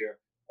arrested here.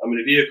 In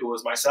a vehicle. It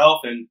was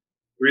myself and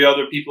 3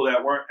 other people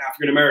that weren't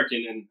African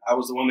American, and I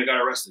was the one that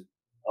got arrested.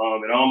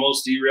 It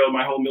almost derailed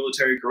my whole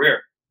military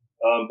career,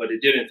 but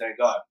it didn't, thank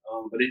God.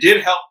 But it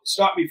did help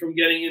stop me from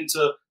getting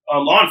into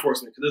law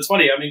enforcement. Because it's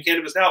funny, I'm in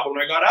cannabis now, but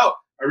when I got out,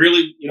 I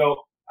really,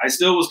 I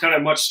still was kind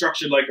of much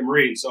structured like a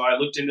Marine. So I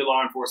looked into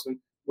law enforcement,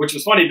 which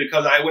was funny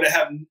because I would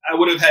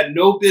have had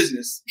no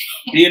business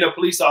being a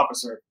police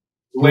officer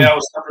the way I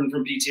was suffering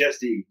from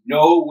PTSD.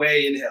 No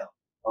way in hell.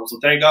 So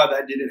thank God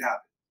that didn't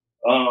happen.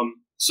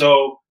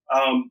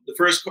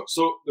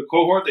 The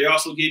cohort, they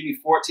also gave me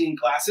 14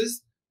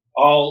 classes,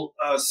 all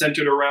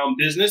centered around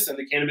business and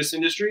the cannabis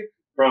industry,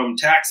 from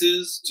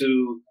taxes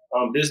to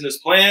business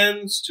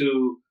plans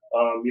to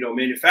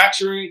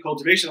manufacturing,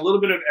 cultivation, a little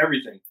bit of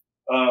everything.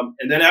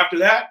 And then after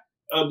that,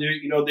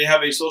 they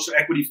have a social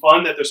equity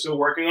fund that they're still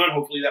working on.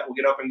 Hopefully that will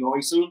get up and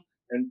going soon,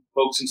 and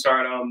folks can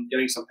start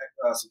getting some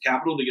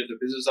capital to get the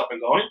business up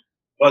and going.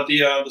 But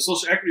the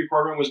social equity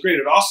program was great.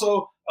 It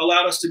also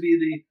allowed us to be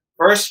the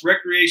first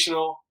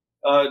recreational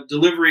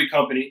delivery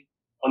company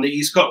on the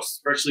East Coast,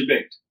 freshly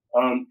baked.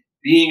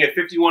 Being a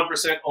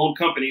 51% owned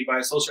company by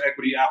a social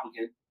equity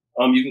applicant,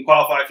 you can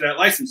qualify for that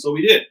license. So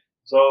we did.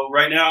 So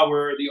right now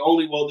we're the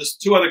only, well, there's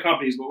 2 other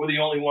companies, but we're the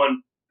only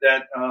one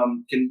that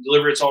can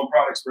deliver its own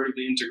products,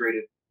 vertically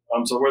integrated.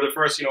 So we're the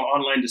first,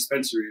 online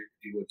dispensary,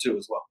 if you would, too,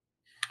 as well.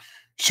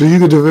 So you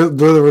could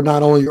deliver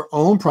not only your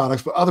own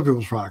products, but other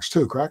people's products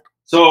too, correct?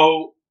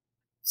 So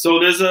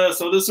there's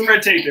some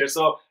red tape there.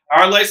 So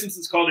our license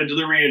is called a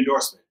delivery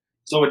endorsement.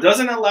 So it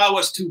doesn't allow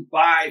us to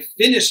buy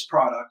finished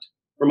product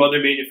from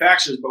other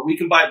manufacturers, but we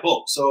can buy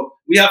bulk. So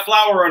we have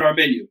flour on our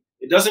menu.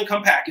 It doesn't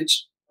come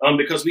packaged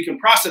because we can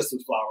process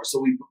the flour. So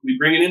we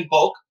bring it in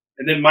bulk,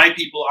 and then our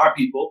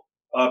people,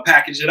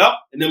 package it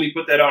up, and then we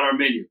put that on our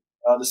menu.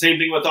 The same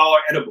thing with all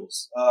our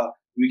edibles.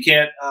 We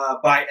can't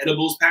buy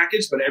edibles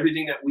packaged, but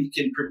everything that we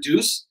can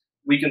produce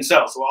we can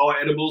sell. So all our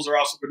edibles are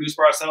also produced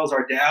by ourselves.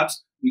 Our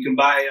dabs, we can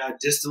buy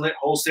distillate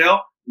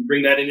wholesale. We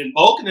bring that in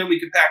bulk, and then we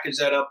can package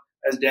that up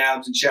as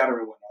dabs and shatter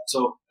and whatnot.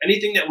 So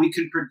anything that we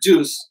can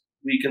produce,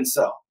 we can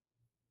sell.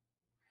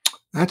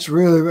 That's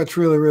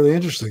really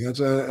interesting.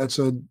 That's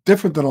a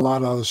different than a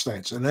lot of other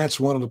states, and that's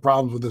one of the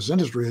problems with this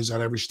industry is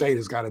that every state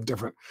has got a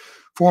different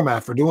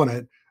format for doing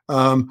it.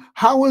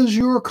 How has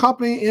your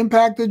company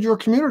impacted your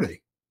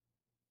community?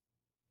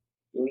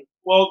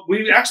 Well,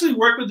 we actually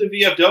work with the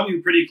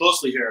VFW pretty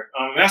closely here.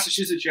 In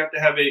Massachusetts, you have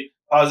to have a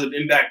positive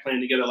impact plan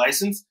to get a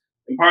license,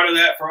 and part of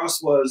that for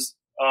us was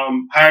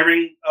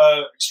hiring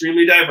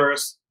extremely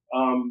diverse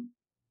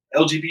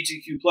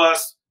LGBTQ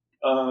plus.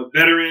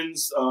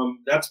 Veterans,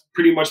 that's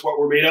pretty much what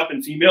we're made up,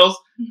 and females.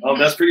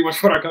 That's pretty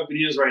much what our company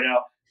is right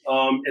now.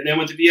 And then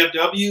with the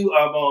VFW,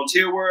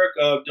 volunteer work,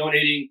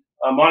 donating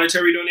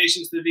monetary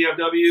donations to the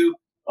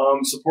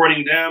VFW,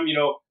 supporting them,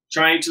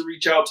 trying to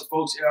reach out to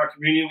folks in our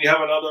community. We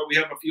have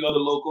a few other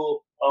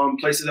local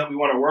places that we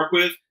want to work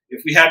with.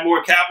 If we had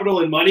more capital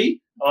and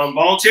money,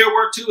 volunteer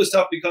work too is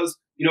tough because,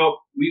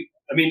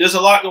 there's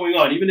a lot going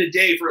on. Even a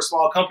day for a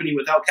small company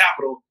without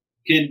capital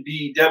can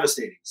be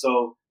devastating.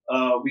 So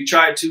we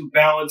try to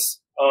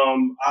balance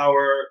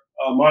our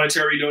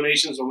monetary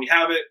donations when we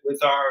have it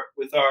with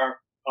our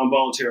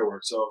volunteer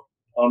work. So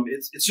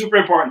it's super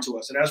important to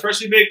us. And as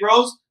Freshly Baked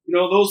grows,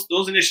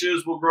 those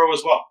initiatives will grow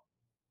as well.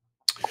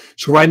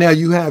 So right now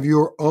you have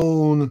your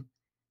own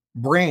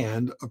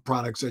brand of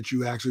products that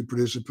you actually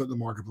produce and put in the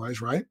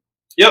marketplace, right?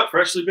 Yep,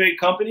 Freshly Baked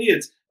Company.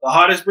 It's the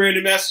hottest brand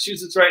in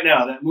Massachusetts right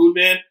now. That Moon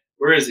Man,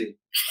 where is he?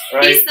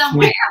 Right? He's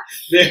somewhere.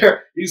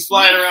 There, he's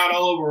flying around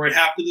all over. We're at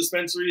half the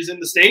dispensaries in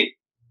the state,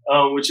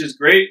 which is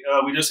great.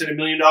 We just hit $1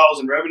 million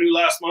in revenue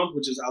last month,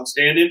 which is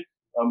outstanding.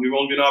 We've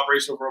only been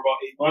operational for about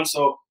 8 months,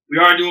 so we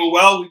are doing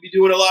well. We'd be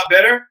doing a lot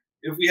better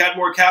if we had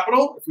more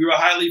capital, if we were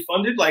highly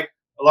funded, like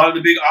a lot of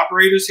the big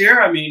operators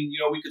here.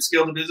 We could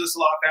scale the business a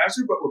lot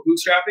faster, but we're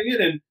bootstrapping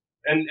it,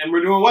 and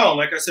we're doing well. And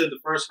like I said, the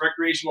first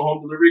recreational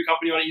home delivery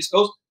company on the East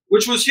Coast,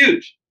 which was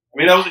huge.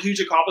 That was a huge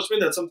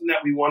accomplishment. That's something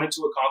that we wanted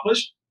to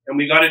accomplish, and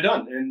we got it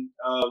done. And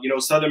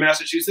Southern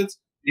Massachusetts,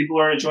 people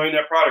are enjoying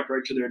that product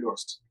right to their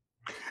doors.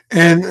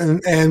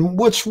 And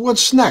what's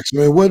next?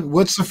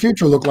 What's the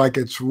future look like?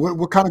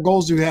 What kind of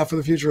goals do you have for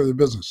the future of the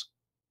business?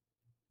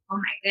 Oh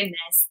my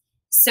goodness,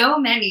 so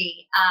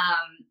many.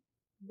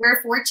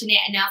 We're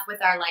fortunate enough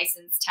with our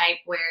license type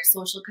where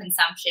social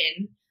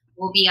consumption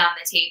will be on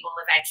the table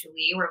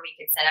eventually, where we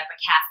could set up a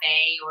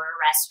cafe or a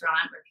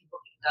restaurant where people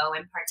can go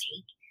and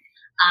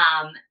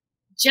partake.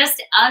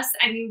 Just us,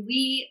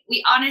 we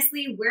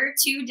honestly, we're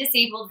 2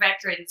 disabled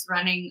veterans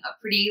running a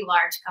pretty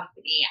large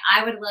company.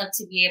 I would love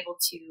to be able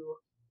to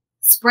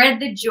spread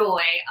the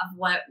joy of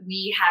what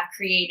we have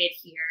created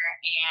here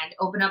and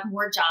open up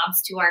more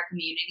jobs to our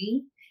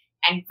community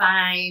and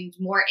find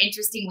more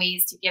interesting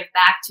ways to give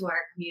back to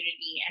our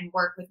community and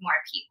work with more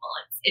people.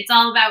 It's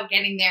all about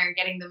getting there and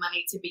getting the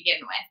money to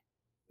begin with.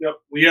 Yep,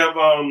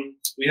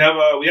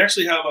 we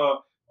actually have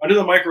under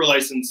the micro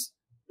license.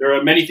 There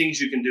are many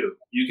things you can do.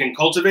 You can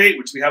cultivate,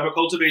 which we have a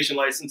cultivation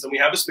license, and we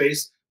have a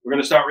space. We're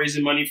going to start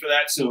raising money for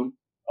that soon.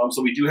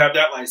 So we do have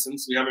that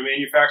license. We have a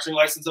manufacturing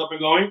license up and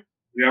going.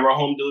 We have our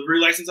home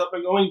delivery license up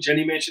and going.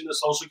 Jenny mentioned the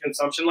social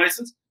consumption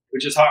license,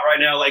 which is hot right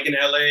now, like in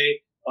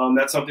LA.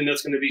 That's something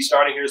that's going to be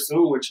starting here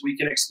soon, which we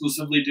can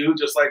exclusively do,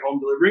 just like home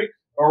delivery.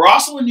 But we're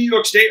also in New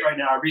York State right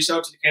now. I reached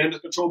out to the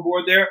Cannabis Control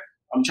Board there.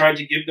 I'm trying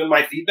to give them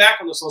my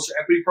feedback on the social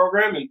equity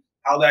program and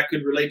how that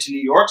could relate to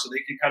New York so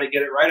they could kind of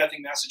get it right. I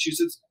think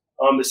Massachusetts,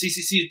 the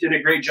CCC did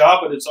a great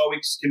job, but it's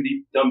always can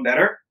be done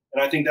better.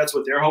 And I think that's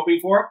what they're hoping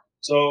for.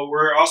 So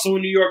we're also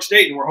in New York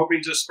State, and we're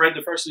hoping to spread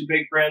the Freshly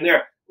Baked brand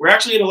there. We're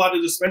actually in a lot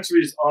of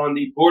dispensaries on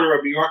the border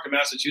of New York and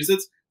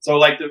Massachusetts. So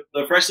like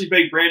the Freshly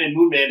Baked brand in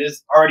Moon Man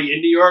is already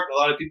in New York. A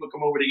lot of people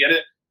come over to get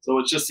it. So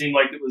it just seemed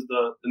like it was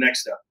the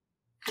next step.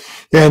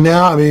 Yeah,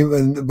 now,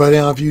 but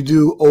now if you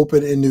do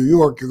open in New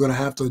York, you're going to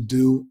have to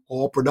do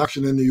all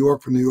production in New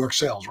York for New York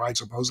sales, right,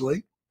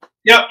 supposedly?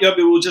 Yep.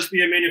 It will just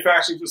be a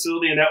manufacturing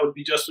facility, and that would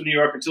be just for New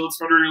York until it's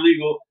federally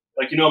legal.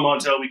 Like,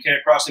 Montel, we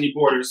can't cross any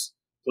borders.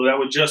 So that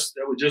would just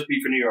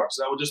be for New York.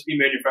 So that would just be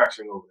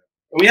manufacturing over there.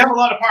 And we have a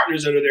lot of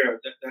partners that are there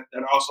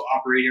that also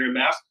operate here in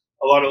Mass.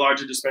 A lot of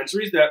larger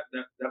dispensaries that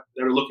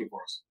are looking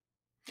for us.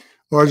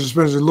 Large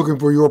dispensaries are looking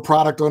for your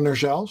product on their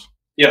shelves?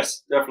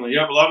 Yes, definitely.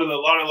 Yep. A lot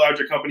of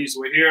larger companies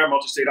who are here,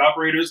 multi-state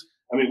operators.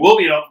 We'll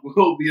be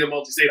a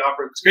multi-state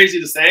operator. It's crazy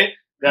to say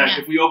that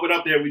if we open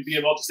up there, we'd be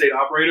a multi-state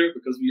operator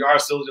because we are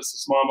still just a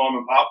small mom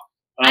and pop.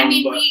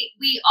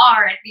 We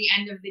are at the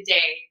end of the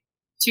day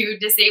 2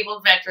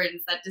 disabled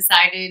veterans that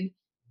decided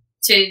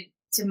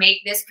to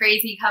make this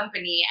crazy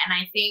company. And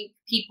I think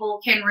people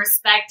can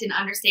respect and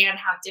understand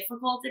how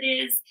difficult it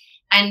is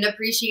and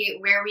appreciate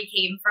where we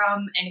came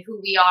from and who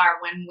we are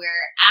when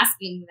we're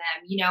asking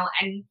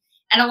them,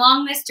 and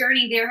along this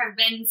journey, there have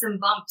been some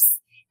bumps,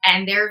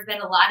 and there have been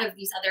a lot of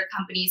these other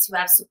companies who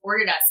have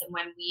supported us. And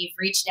when we've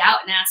reached out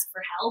and asked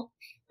for help,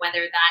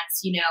 whether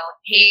that's,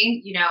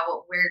 hey,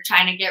 we're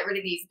trying to get rid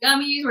of these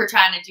gummies, we're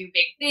trying to do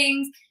big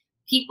things,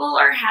 people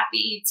are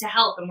happy to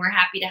help, and we're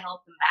happy to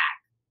help them back.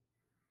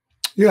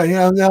 Yeah,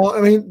 yeah. Now, I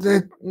mean,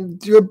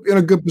 you're in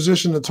a good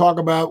position to talk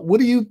about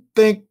what do you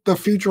think the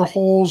future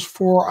holds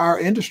for our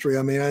industry?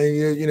 I mean,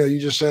 you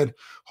just said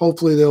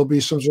hopefully there'll be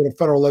some sort of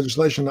federal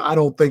legislation. I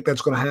don't think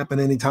that's going to happen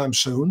anytime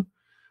soon.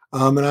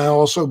 And I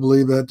also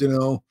believe that,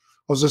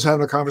 I was just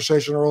having a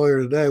conversation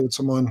earlier today with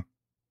someone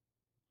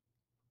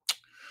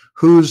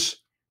who's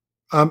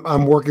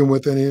I'm working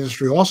with in the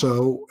industry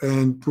also,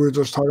 and we are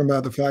just talking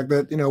about the fact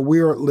that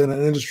we're in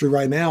an industry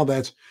right now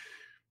that's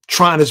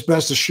trying its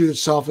best to shoot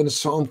itself in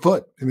its own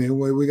foot. I mean,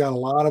 we got a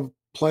lot of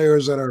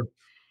players that are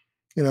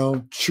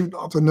shooting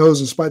off the nose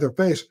and spite their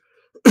face.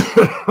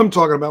 I'm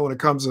talking about when it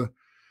comes to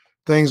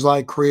things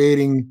like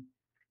creating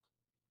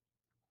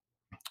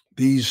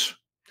these.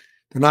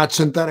 They're not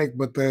synthetic,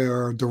 but they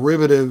are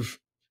derivative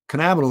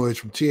cannabinoids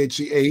from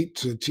THC8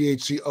 to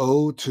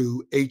THCO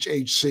to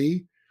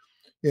HHC.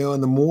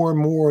 And the more and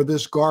more of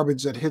this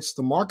garbage that hits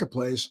the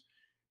marketplace,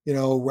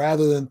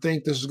 rather than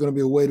think this is going to be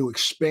a way to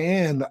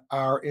expand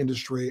our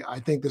industry, I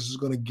think this is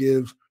going to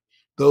give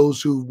those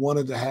who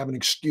wanted to have an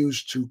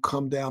excuse to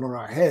come down on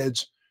our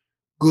heads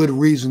good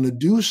reason to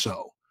do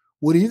so.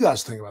 What do you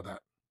guys think about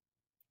that?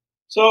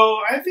 So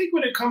I think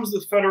when it comes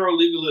to federal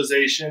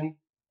legalization,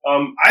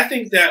 I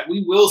think that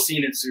we will see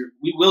it soon.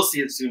 We will see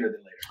it sooner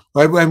than later.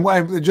 Right, and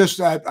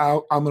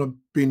I'm going to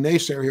be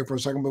naysayer here for a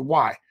second, but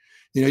why?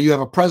 You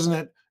have a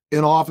president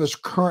in office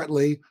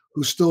currently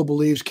who still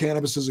believes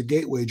cannabis is a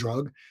gateway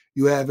drug.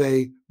 You have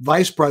a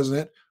vice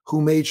president who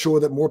made sure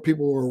that more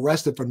people were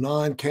arrested for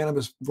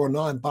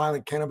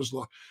non-violent cannabis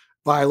law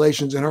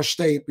violations in her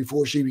state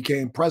before she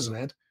became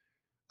president.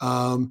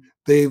 Both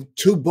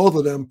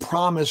of them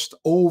promised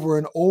over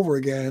and over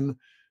again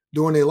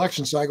during the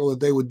election cycle that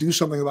they would do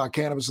something about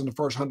cannabis in the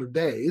first 100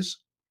 days.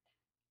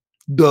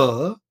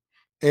 Duh.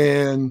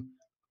 And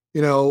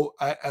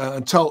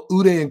until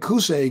Uday and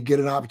Kusei get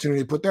an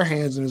opportunity to put their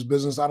hands in his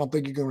business, I don't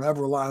think you can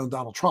ever rely on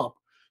Donald Trump.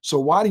 So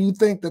why do you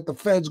think that the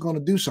Fed's going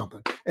to do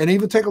something? And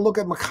even take a look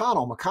at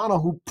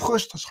McConnell, who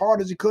pushed as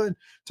hard as he could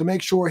to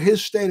make sure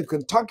his state of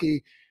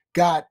Kentucky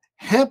got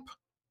hemp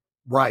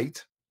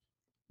right.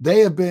 They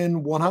have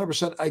been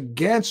 100%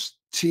 against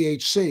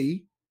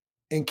THC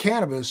in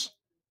cannabis.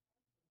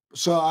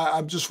 So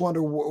I'm just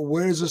wondering,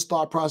 where does this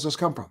thought process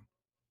come from?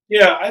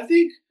 Yeah, I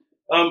think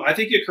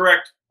you're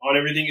correct on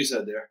everything you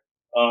said there.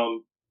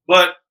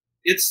 But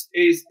it's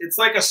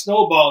like a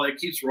snowball that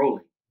keeps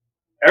rolling.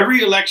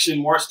 Every election,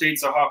 more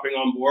states are hopping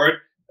on board,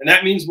 and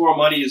that means more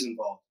money is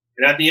involved.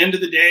 And at the end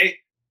of the day,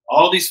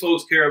 all these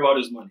folks care about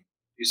is money.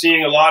 You're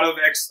seeing a lot of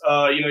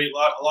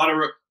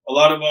a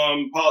lot of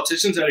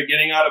politicians that are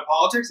getting out of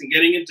politics and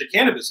getting into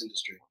cannabis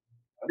industry.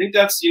 I think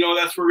that's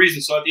for a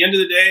reason. So at the end of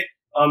the day,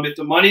 if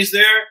the money's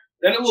there,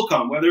 then it will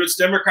come, whether it's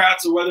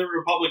Democrats or whether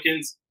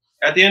Republicans.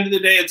 At the end of the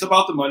day, it's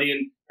about the money,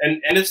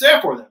 and it's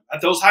there for them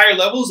at those higher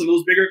levels and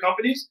those bigger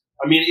companies.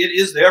 I mean, it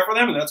is there for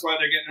them, and that's why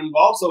they're getting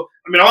involved. So,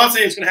 I mean, I'm not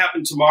saying it's going to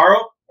happen tomorrow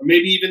or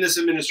maybe even this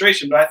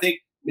administration, but I think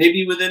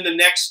maybe within the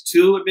next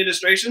 2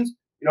 administrations.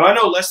 I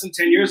know less than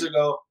 10 years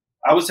ago,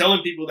 I was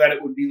telling people that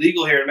it would be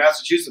legal here in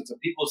Massachusetts, and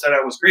people said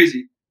I was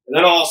crazy. And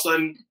then all of a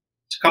sudden,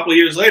 a couple of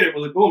years later, it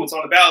was like, boom, it's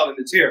on the ballot and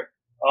it's here.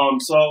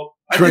 So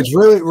it's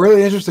really,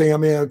 really interesting. I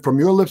mean, from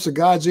your lips to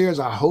God's ears,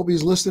 I hope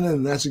he's listening,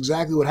 and that's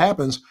exactly what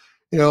happens.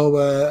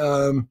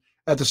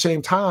 At the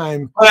same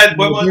time, I'm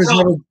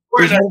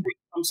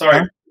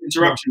sorry to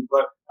interrupt you,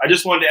 but I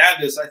just wanted to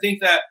add this. I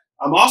think that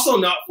I'm also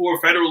not for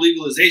federal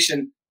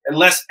legalization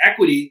unless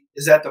equity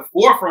is at the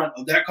forefront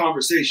of that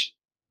conversation.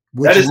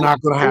 Which is not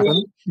going to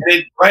happen.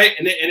 Right?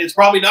 And it's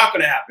probably not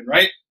going to happen,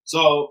 right?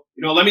 So,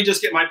 let me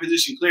just get my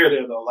position clear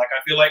there, though. Like,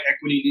 I feel like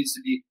equity needs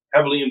to be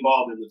heavily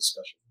involved in the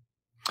discussion.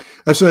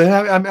 And so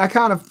I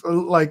kind of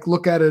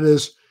look at it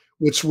as,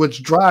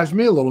 which drives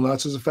me a little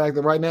nuts, is the fact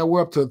that right now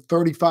we're up to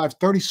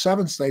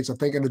 37 states, I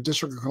think, in the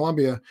District of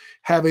Columbia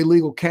have a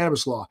legal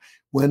cannabis law.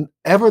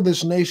 Whenever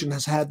this nation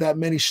has had that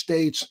many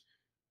states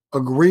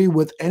agree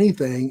with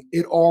anything,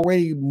 it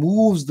already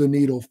moves the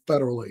needle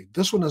federally.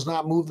 This one has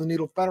not moved the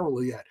needle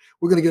federally yet.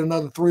 We're going to get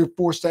another 3 or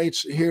 4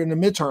 states here in the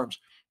midterms.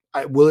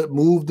 Will it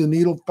move the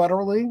needle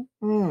federally?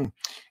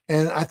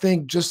 And I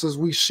think just as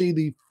we see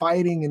the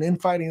fighting and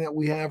infighting that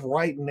we have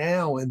right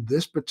now in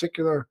this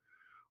particular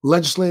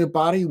legislative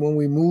body, when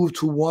we move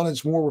to one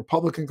that's more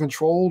Republican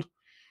controlled,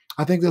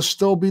 I think there'll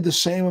still be the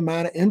same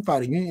amount of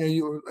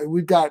infighting.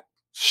 We've got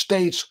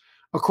states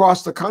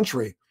across the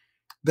country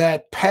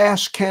that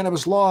pass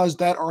cannabis laws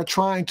that are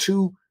trying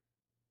to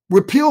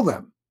repeal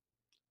them,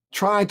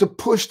 trying to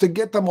push to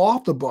get them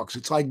off the books.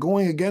 It's like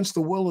going against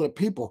the will of the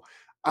people.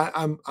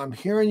 I'm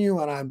hearing you,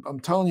 and I'm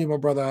telling you, my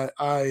brother,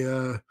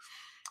 stay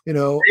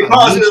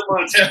positive,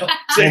 Montel.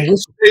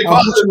 Stay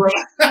positive,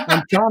 brother.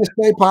 I'm trying to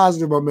stay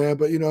positive, my man,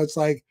 but it's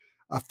like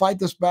I fight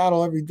this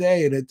battle every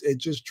day, and it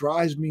just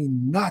drives me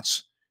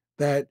nuts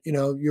that,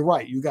 you're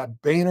right. You got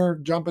Boehner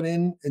jumping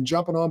in and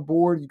jumping on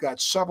board. You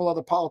got several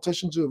other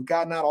politicians who have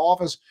gotten out of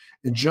office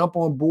and jump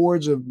on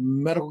boards of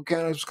medical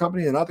cannabis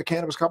company and other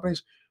cannabis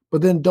companies.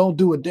 but then don't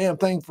do a damn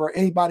thing for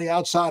anybody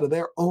outside of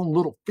their own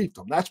little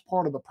fiefdom. That's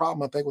part of the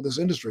problem, I think, with this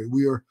industry.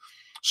 We are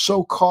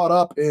so caught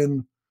up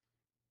in,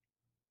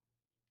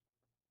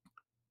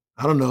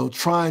 I don't know,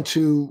 trying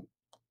to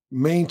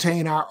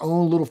maintain our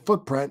own little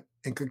footprint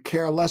and could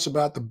care less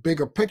about the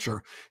bigger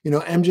picture.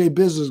 MJ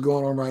Biz is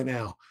going on right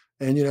now.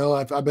 And,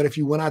 I bet if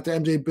you went out to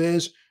MJ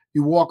Biz,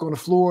 you walk on the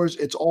floors,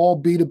 it's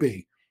all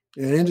B2B,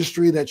 an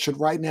industry that should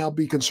right now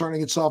be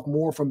concerning itself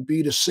more from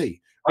B to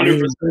C,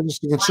 meaning business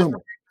to consumer.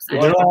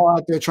 But they're all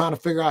out there trying to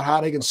figure out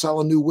how they can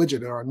sell a new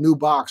widget or a new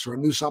box or a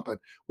new something,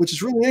 which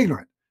is really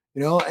ignorant.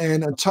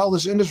 And until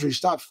this industry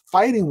stops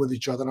fighting with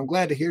each other, and I'm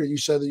glad to hear you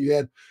said that you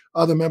had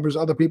other members,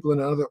 other people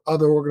in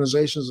other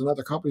organizations and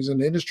other companies in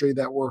the industry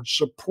that were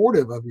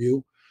supportive of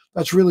you.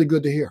 That's really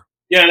good to hear.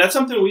 Yeah, that's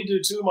something we do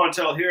too,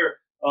 Montel, here.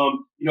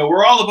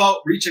 We're all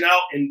about reaching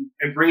out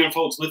and bringing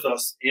folks with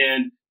us.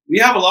 And we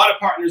have a lot of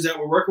partners that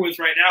we're working with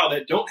right now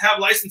that don't have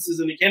licenses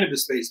in the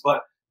cannabis space,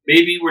 but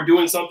maybe we're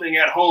doing something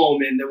at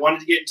home and they wanted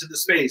to get into the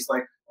space,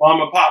 like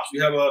mom and pops. We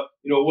have a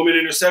woman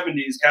in her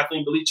 70s,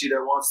 Kathleen Bellici,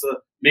 that wants to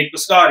make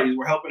biscottis.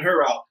 We're helping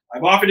her out.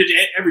 I've offered it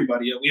to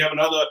everybody. We have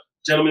another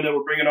gentleman that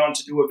we're bringing on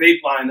to do a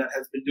vape line that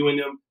has been doing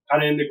them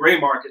kind of in the gray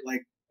market.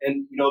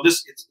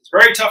 It's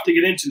very tough to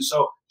get into.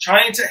 So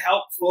trying to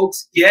help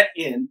folks get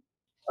in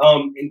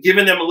and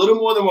giving them a little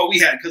more than what we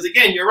had. Because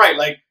again, you're right.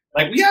 Like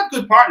we have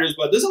good partners,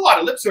 but there's a lot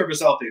of lip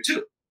service out there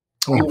too.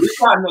 Oh. We've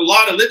gotten a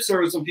lot of lip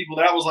service from people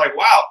that I was like,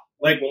 wow.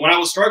 Like when I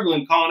was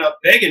struggling, calling up,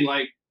 begging,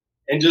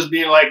 and just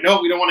being like,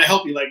 no, we don't want to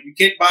help you. Like, you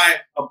can't buy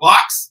a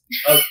box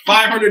of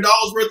 $500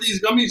 worth of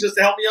these gummies just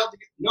to help me out.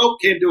 Nope,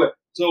 can't do it.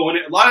 So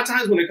a lot of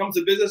times when it comes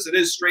to business, it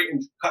is straight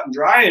and cut and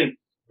dry. And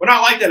we're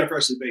not like that at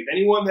Freshly Baked.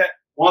 Anyone that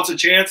wants a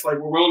chance, we're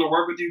willing to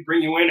work with you,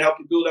 bring you in, help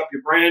you build up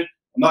your brand.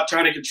 I'm not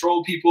trying to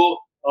control people.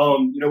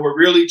 We're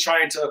really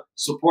trying to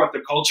support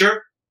the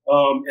culture.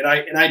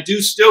 And I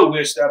do still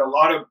wish that a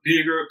lot of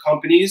bigger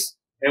companies,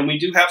 and we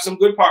do have some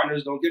good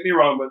partners, don't get me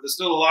wrong, but there's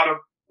still a lot of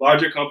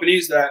larger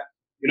companies that,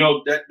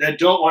 that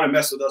don't want to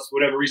mess with us for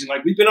whatever reason.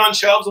 Like, we've been on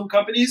shelves of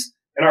companies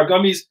and our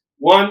gummies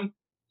won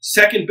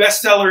second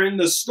bestseller in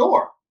the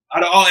store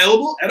out of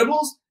all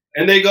edibles.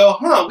 And they go,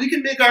 we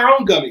can make our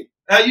own gummy.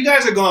 Now you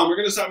guys are gone. We're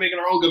going to start making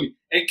our own gummy,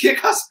 and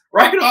kick us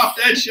right off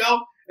that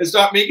shelf and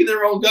start making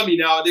their own gummy.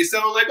 Now they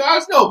sound like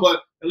ours, no,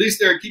 but at least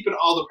they're keeping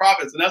all the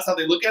profits, and that's how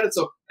they look at it.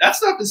 So that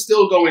stuff is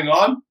still going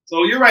on.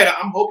 So you're right.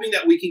 I'm hoping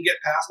that we can get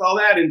past all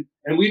that. And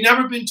we've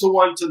never been to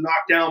one to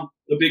knock down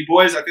the big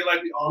boys. I feel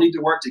like we all need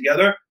to work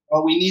together,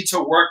 but we need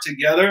to work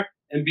together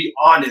and be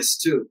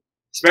honest too,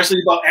 especially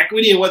about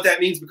equity and what that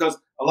means, because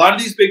a lot of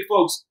these big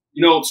folks,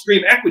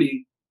 scream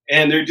equity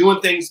and they're doing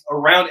things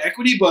around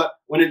equity. But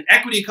when an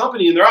equity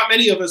company, and there aren't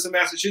many of us in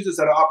Massachusetts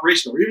that are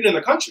operational or even in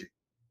the country,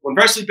 when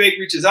Freshly Baked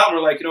reaches out and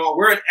we're like,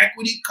 we're an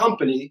equity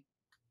company,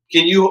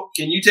 can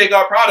you take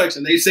our products?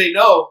 And they say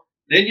no,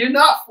 then you're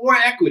not for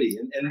equity.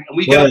 And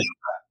we got to do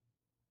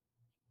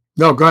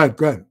that. No, go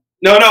ahead.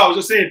 No, I was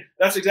just saying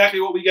that's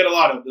exactly what we get a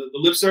lot of. The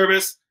lip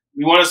service.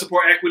 We want to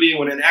support equity, and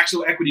when an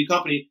actual equity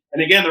company,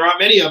 and again, there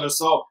aren't many of us.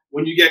 So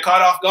when you get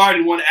caught off guard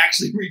and one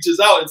actually reaches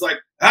out, it's like,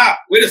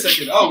 wait a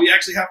second. Oh, we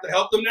actually have to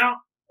help them now?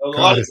 A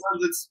lot of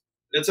times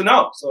it's a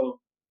no. So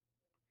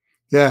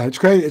yeah, it's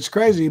crazy. It's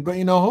crazy.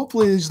 But,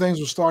 hopefully these things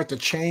will start to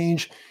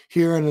change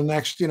here in the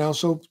next,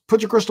 so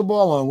put your crystal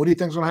ball on. What do you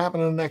think is going to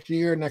happen in the next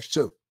year, next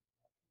two?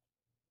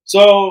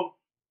 So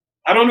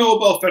I don't know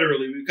about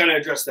federally. We've kind of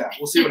addressed that.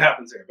 We'll see what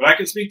happens there. But I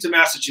can speak to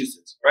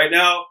Massachusetts. Right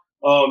now,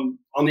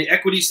 on the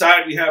equity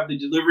side, we have the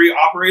delivery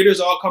operators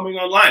all coming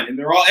online, and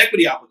they're all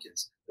equity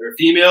applicants. They're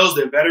females,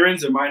 they're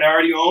veterans, they're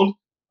minority owned.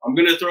 I'm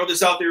going to throw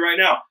this out there right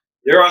now.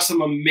 There are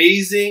some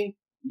amazing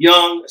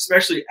young,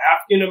 especially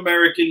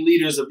African-American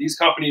leaders of these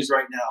companies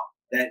right now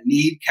that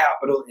need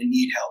capital and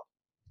need help.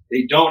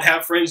 They don't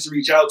have friends to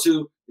reach out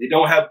to. They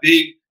don't have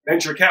big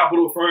venture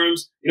capital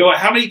firms.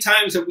 How many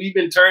times have we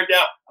been turned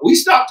down? We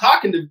stopped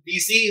talking to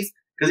VCs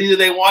because either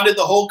they wanted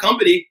the whole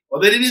company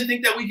or they didn't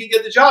think that we could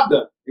get the job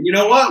done. And you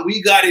know what?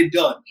 We got it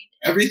done.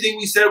 Everything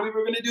we said we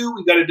were going to do,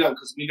 we got it done,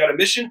 because we got a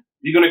mission.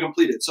 We're going to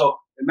complete it. So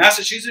in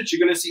Massachusetts,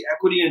 you're going to see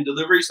equity and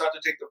delivery start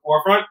to take the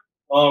forefront.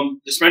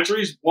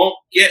 Dispensaries won't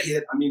get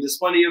hit. I mean, there's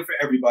plenty of for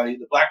everybody.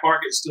 The black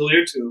market is still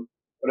here too.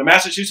 But in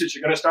Massachusetts,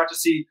 you're going to start to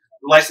see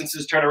the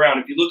licenses turn around.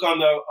 If you look on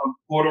the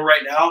portal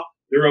right now,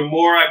 there are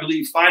more, I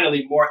believe,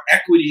 finally, more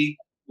equity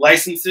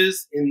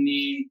licenses in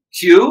the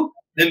queue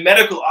than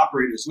medical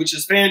operators, which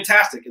is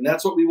fantastic. And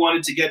that's what we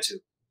wanted to get to.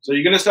 So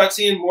you're going to start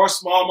seeing more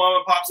small mom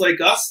and pops like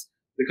us,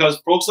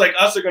 because folks like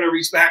us are going to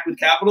reach back with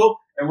capital,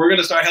 and we're going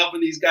to start helping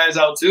these guys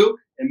out too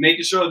and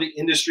making sure the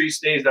industry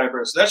stays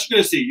diverse. So that's what you're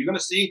going to see. You're going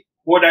to see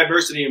more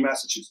diversity in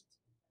Massachusetts.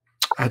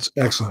 That's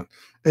excellent.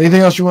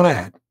 Anything else you want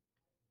to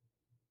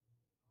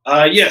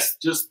add? Yes.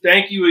 Just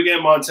thank you again,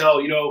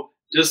 Montel.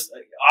 Just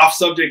off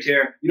subject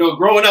here.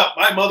 Growing up,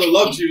 my mother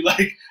loved you.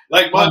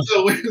 Like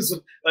Montel was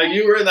like,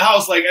 you were in the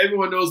house. Like,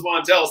 everyone knows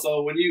Montel.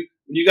 So when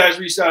you guys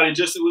reached out, it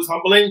was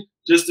humbling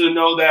just to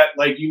know that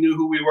you knew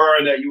who we were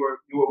and that you were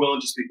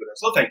willing to speak with us.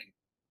 So thank you.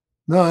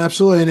 No,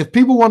 absolutely. And if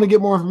people want to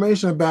get more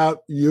information about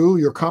you,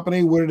 your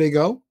company, where do they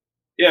go?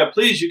 Yeah,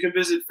 please, you can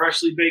visit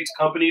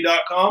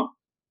freshlybakedcompany.com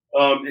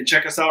and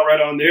check us out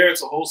right on there.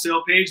 It's a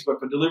wholesale page, but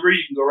for delivery,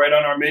 you can go right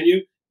on our menu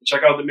and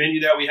check out the menu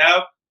that we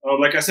have.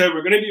 Like I said,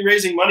 we're going to be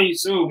raising money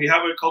soon. We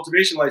have a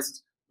cultivation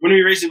license. We're going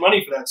to be raising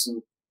money for that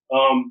soon.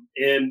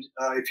 And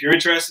if you're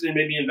interested in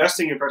maybe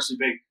investing in Freshly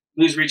Baked,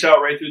 please reach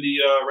out right through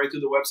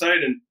the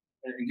website and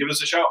give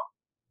us a shout.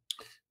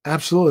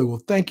 Absolutely.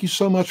 Well, thank you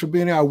so much for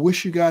being here. I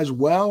wish you guys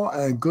well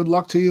and good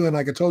luck to you. And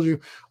like I told you,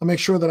 I'll make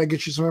sure that I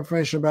get you some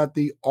information about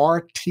the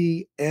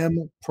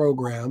RTM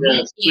program,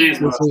 Yes, please,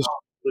 which is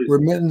please.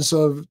 Remittance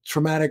of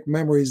Traumatic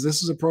Memories.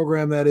 This is a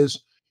program that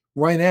is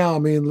right now, I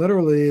mean,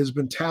 literally has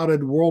been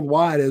touted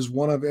worldwide as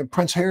one of, and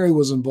Prince Harry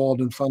was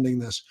involved in funding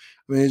this.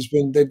 I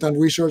mean, they've done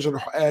research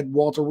at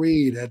Walter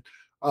Reed, at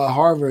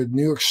Harvard.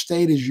 New York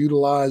State has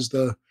utilized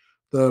the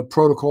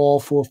protocol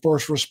for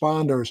first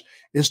responders.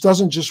 This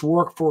doesn't just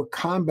work for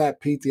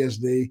combat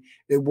PTSD.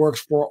 It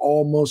works for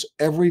almost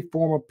every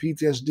form of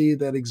PTSD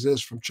that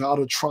exists, from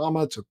childhood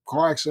trauma to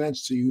car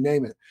accidents to you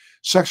name it,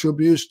 sexual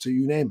abuse to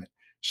you name it.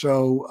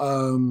 So,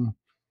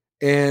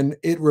 and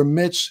it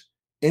remits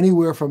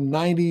anywhere from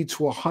 90 to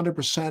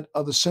 100%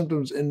 of the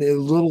symptoms in as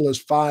little as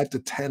 5 to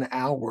 10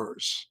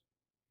 hours.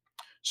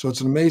 So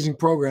it's an amazing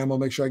program. I'll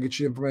make sure I get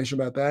you information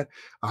about that.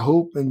 I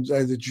hope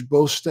that you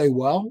both stay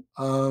well.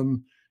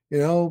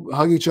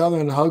 Hug each other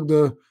and hug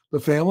the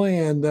family.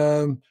 And,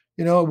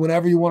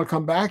 whenever you want to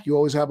come back, you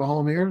always have a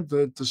home here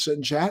to sit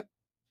and chat.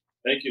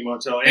 Thank you,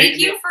 Montel. Thank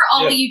you for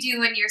all you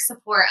do and your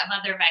support of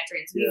other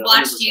veterans. We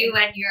watched 100%. You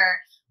and your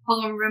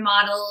home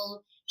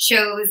remodel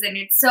shows, and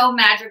it's so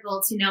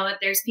magical to know that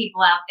there's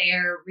people out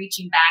there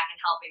reaching back and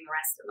helping the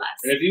rest of us.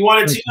 And if you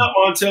want to team up,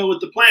 Montel, with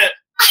the plant,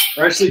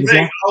 Freshly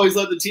Baked, always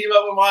love to team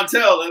up with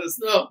Montel. Let us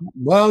know.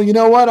 Well, you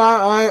know what?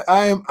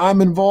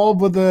 I'm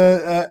involved with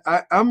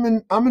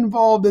I'm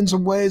involved in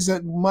some ways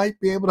that might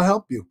be able to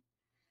help you.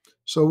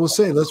 So we'll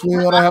see. Let's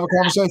have a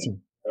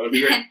conversation. That would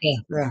be great.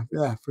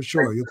 Yeah, for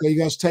sure. Okay, you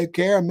guys take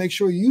care and make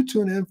sure you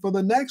tune in for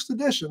the next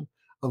edition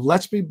of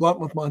Let's Be Blunt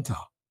with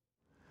Montel.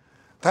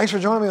 Thanks for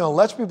joining me on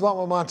Let's Be Blunt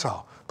with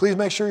Montel. Please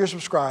make sure you're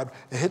subscribed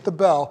and hit the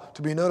bell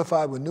to be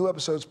notified when new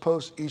episodes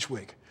post each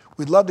week.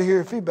 We'd love to hear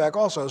your feedback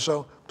also,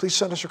 so please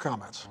send us your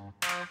comments.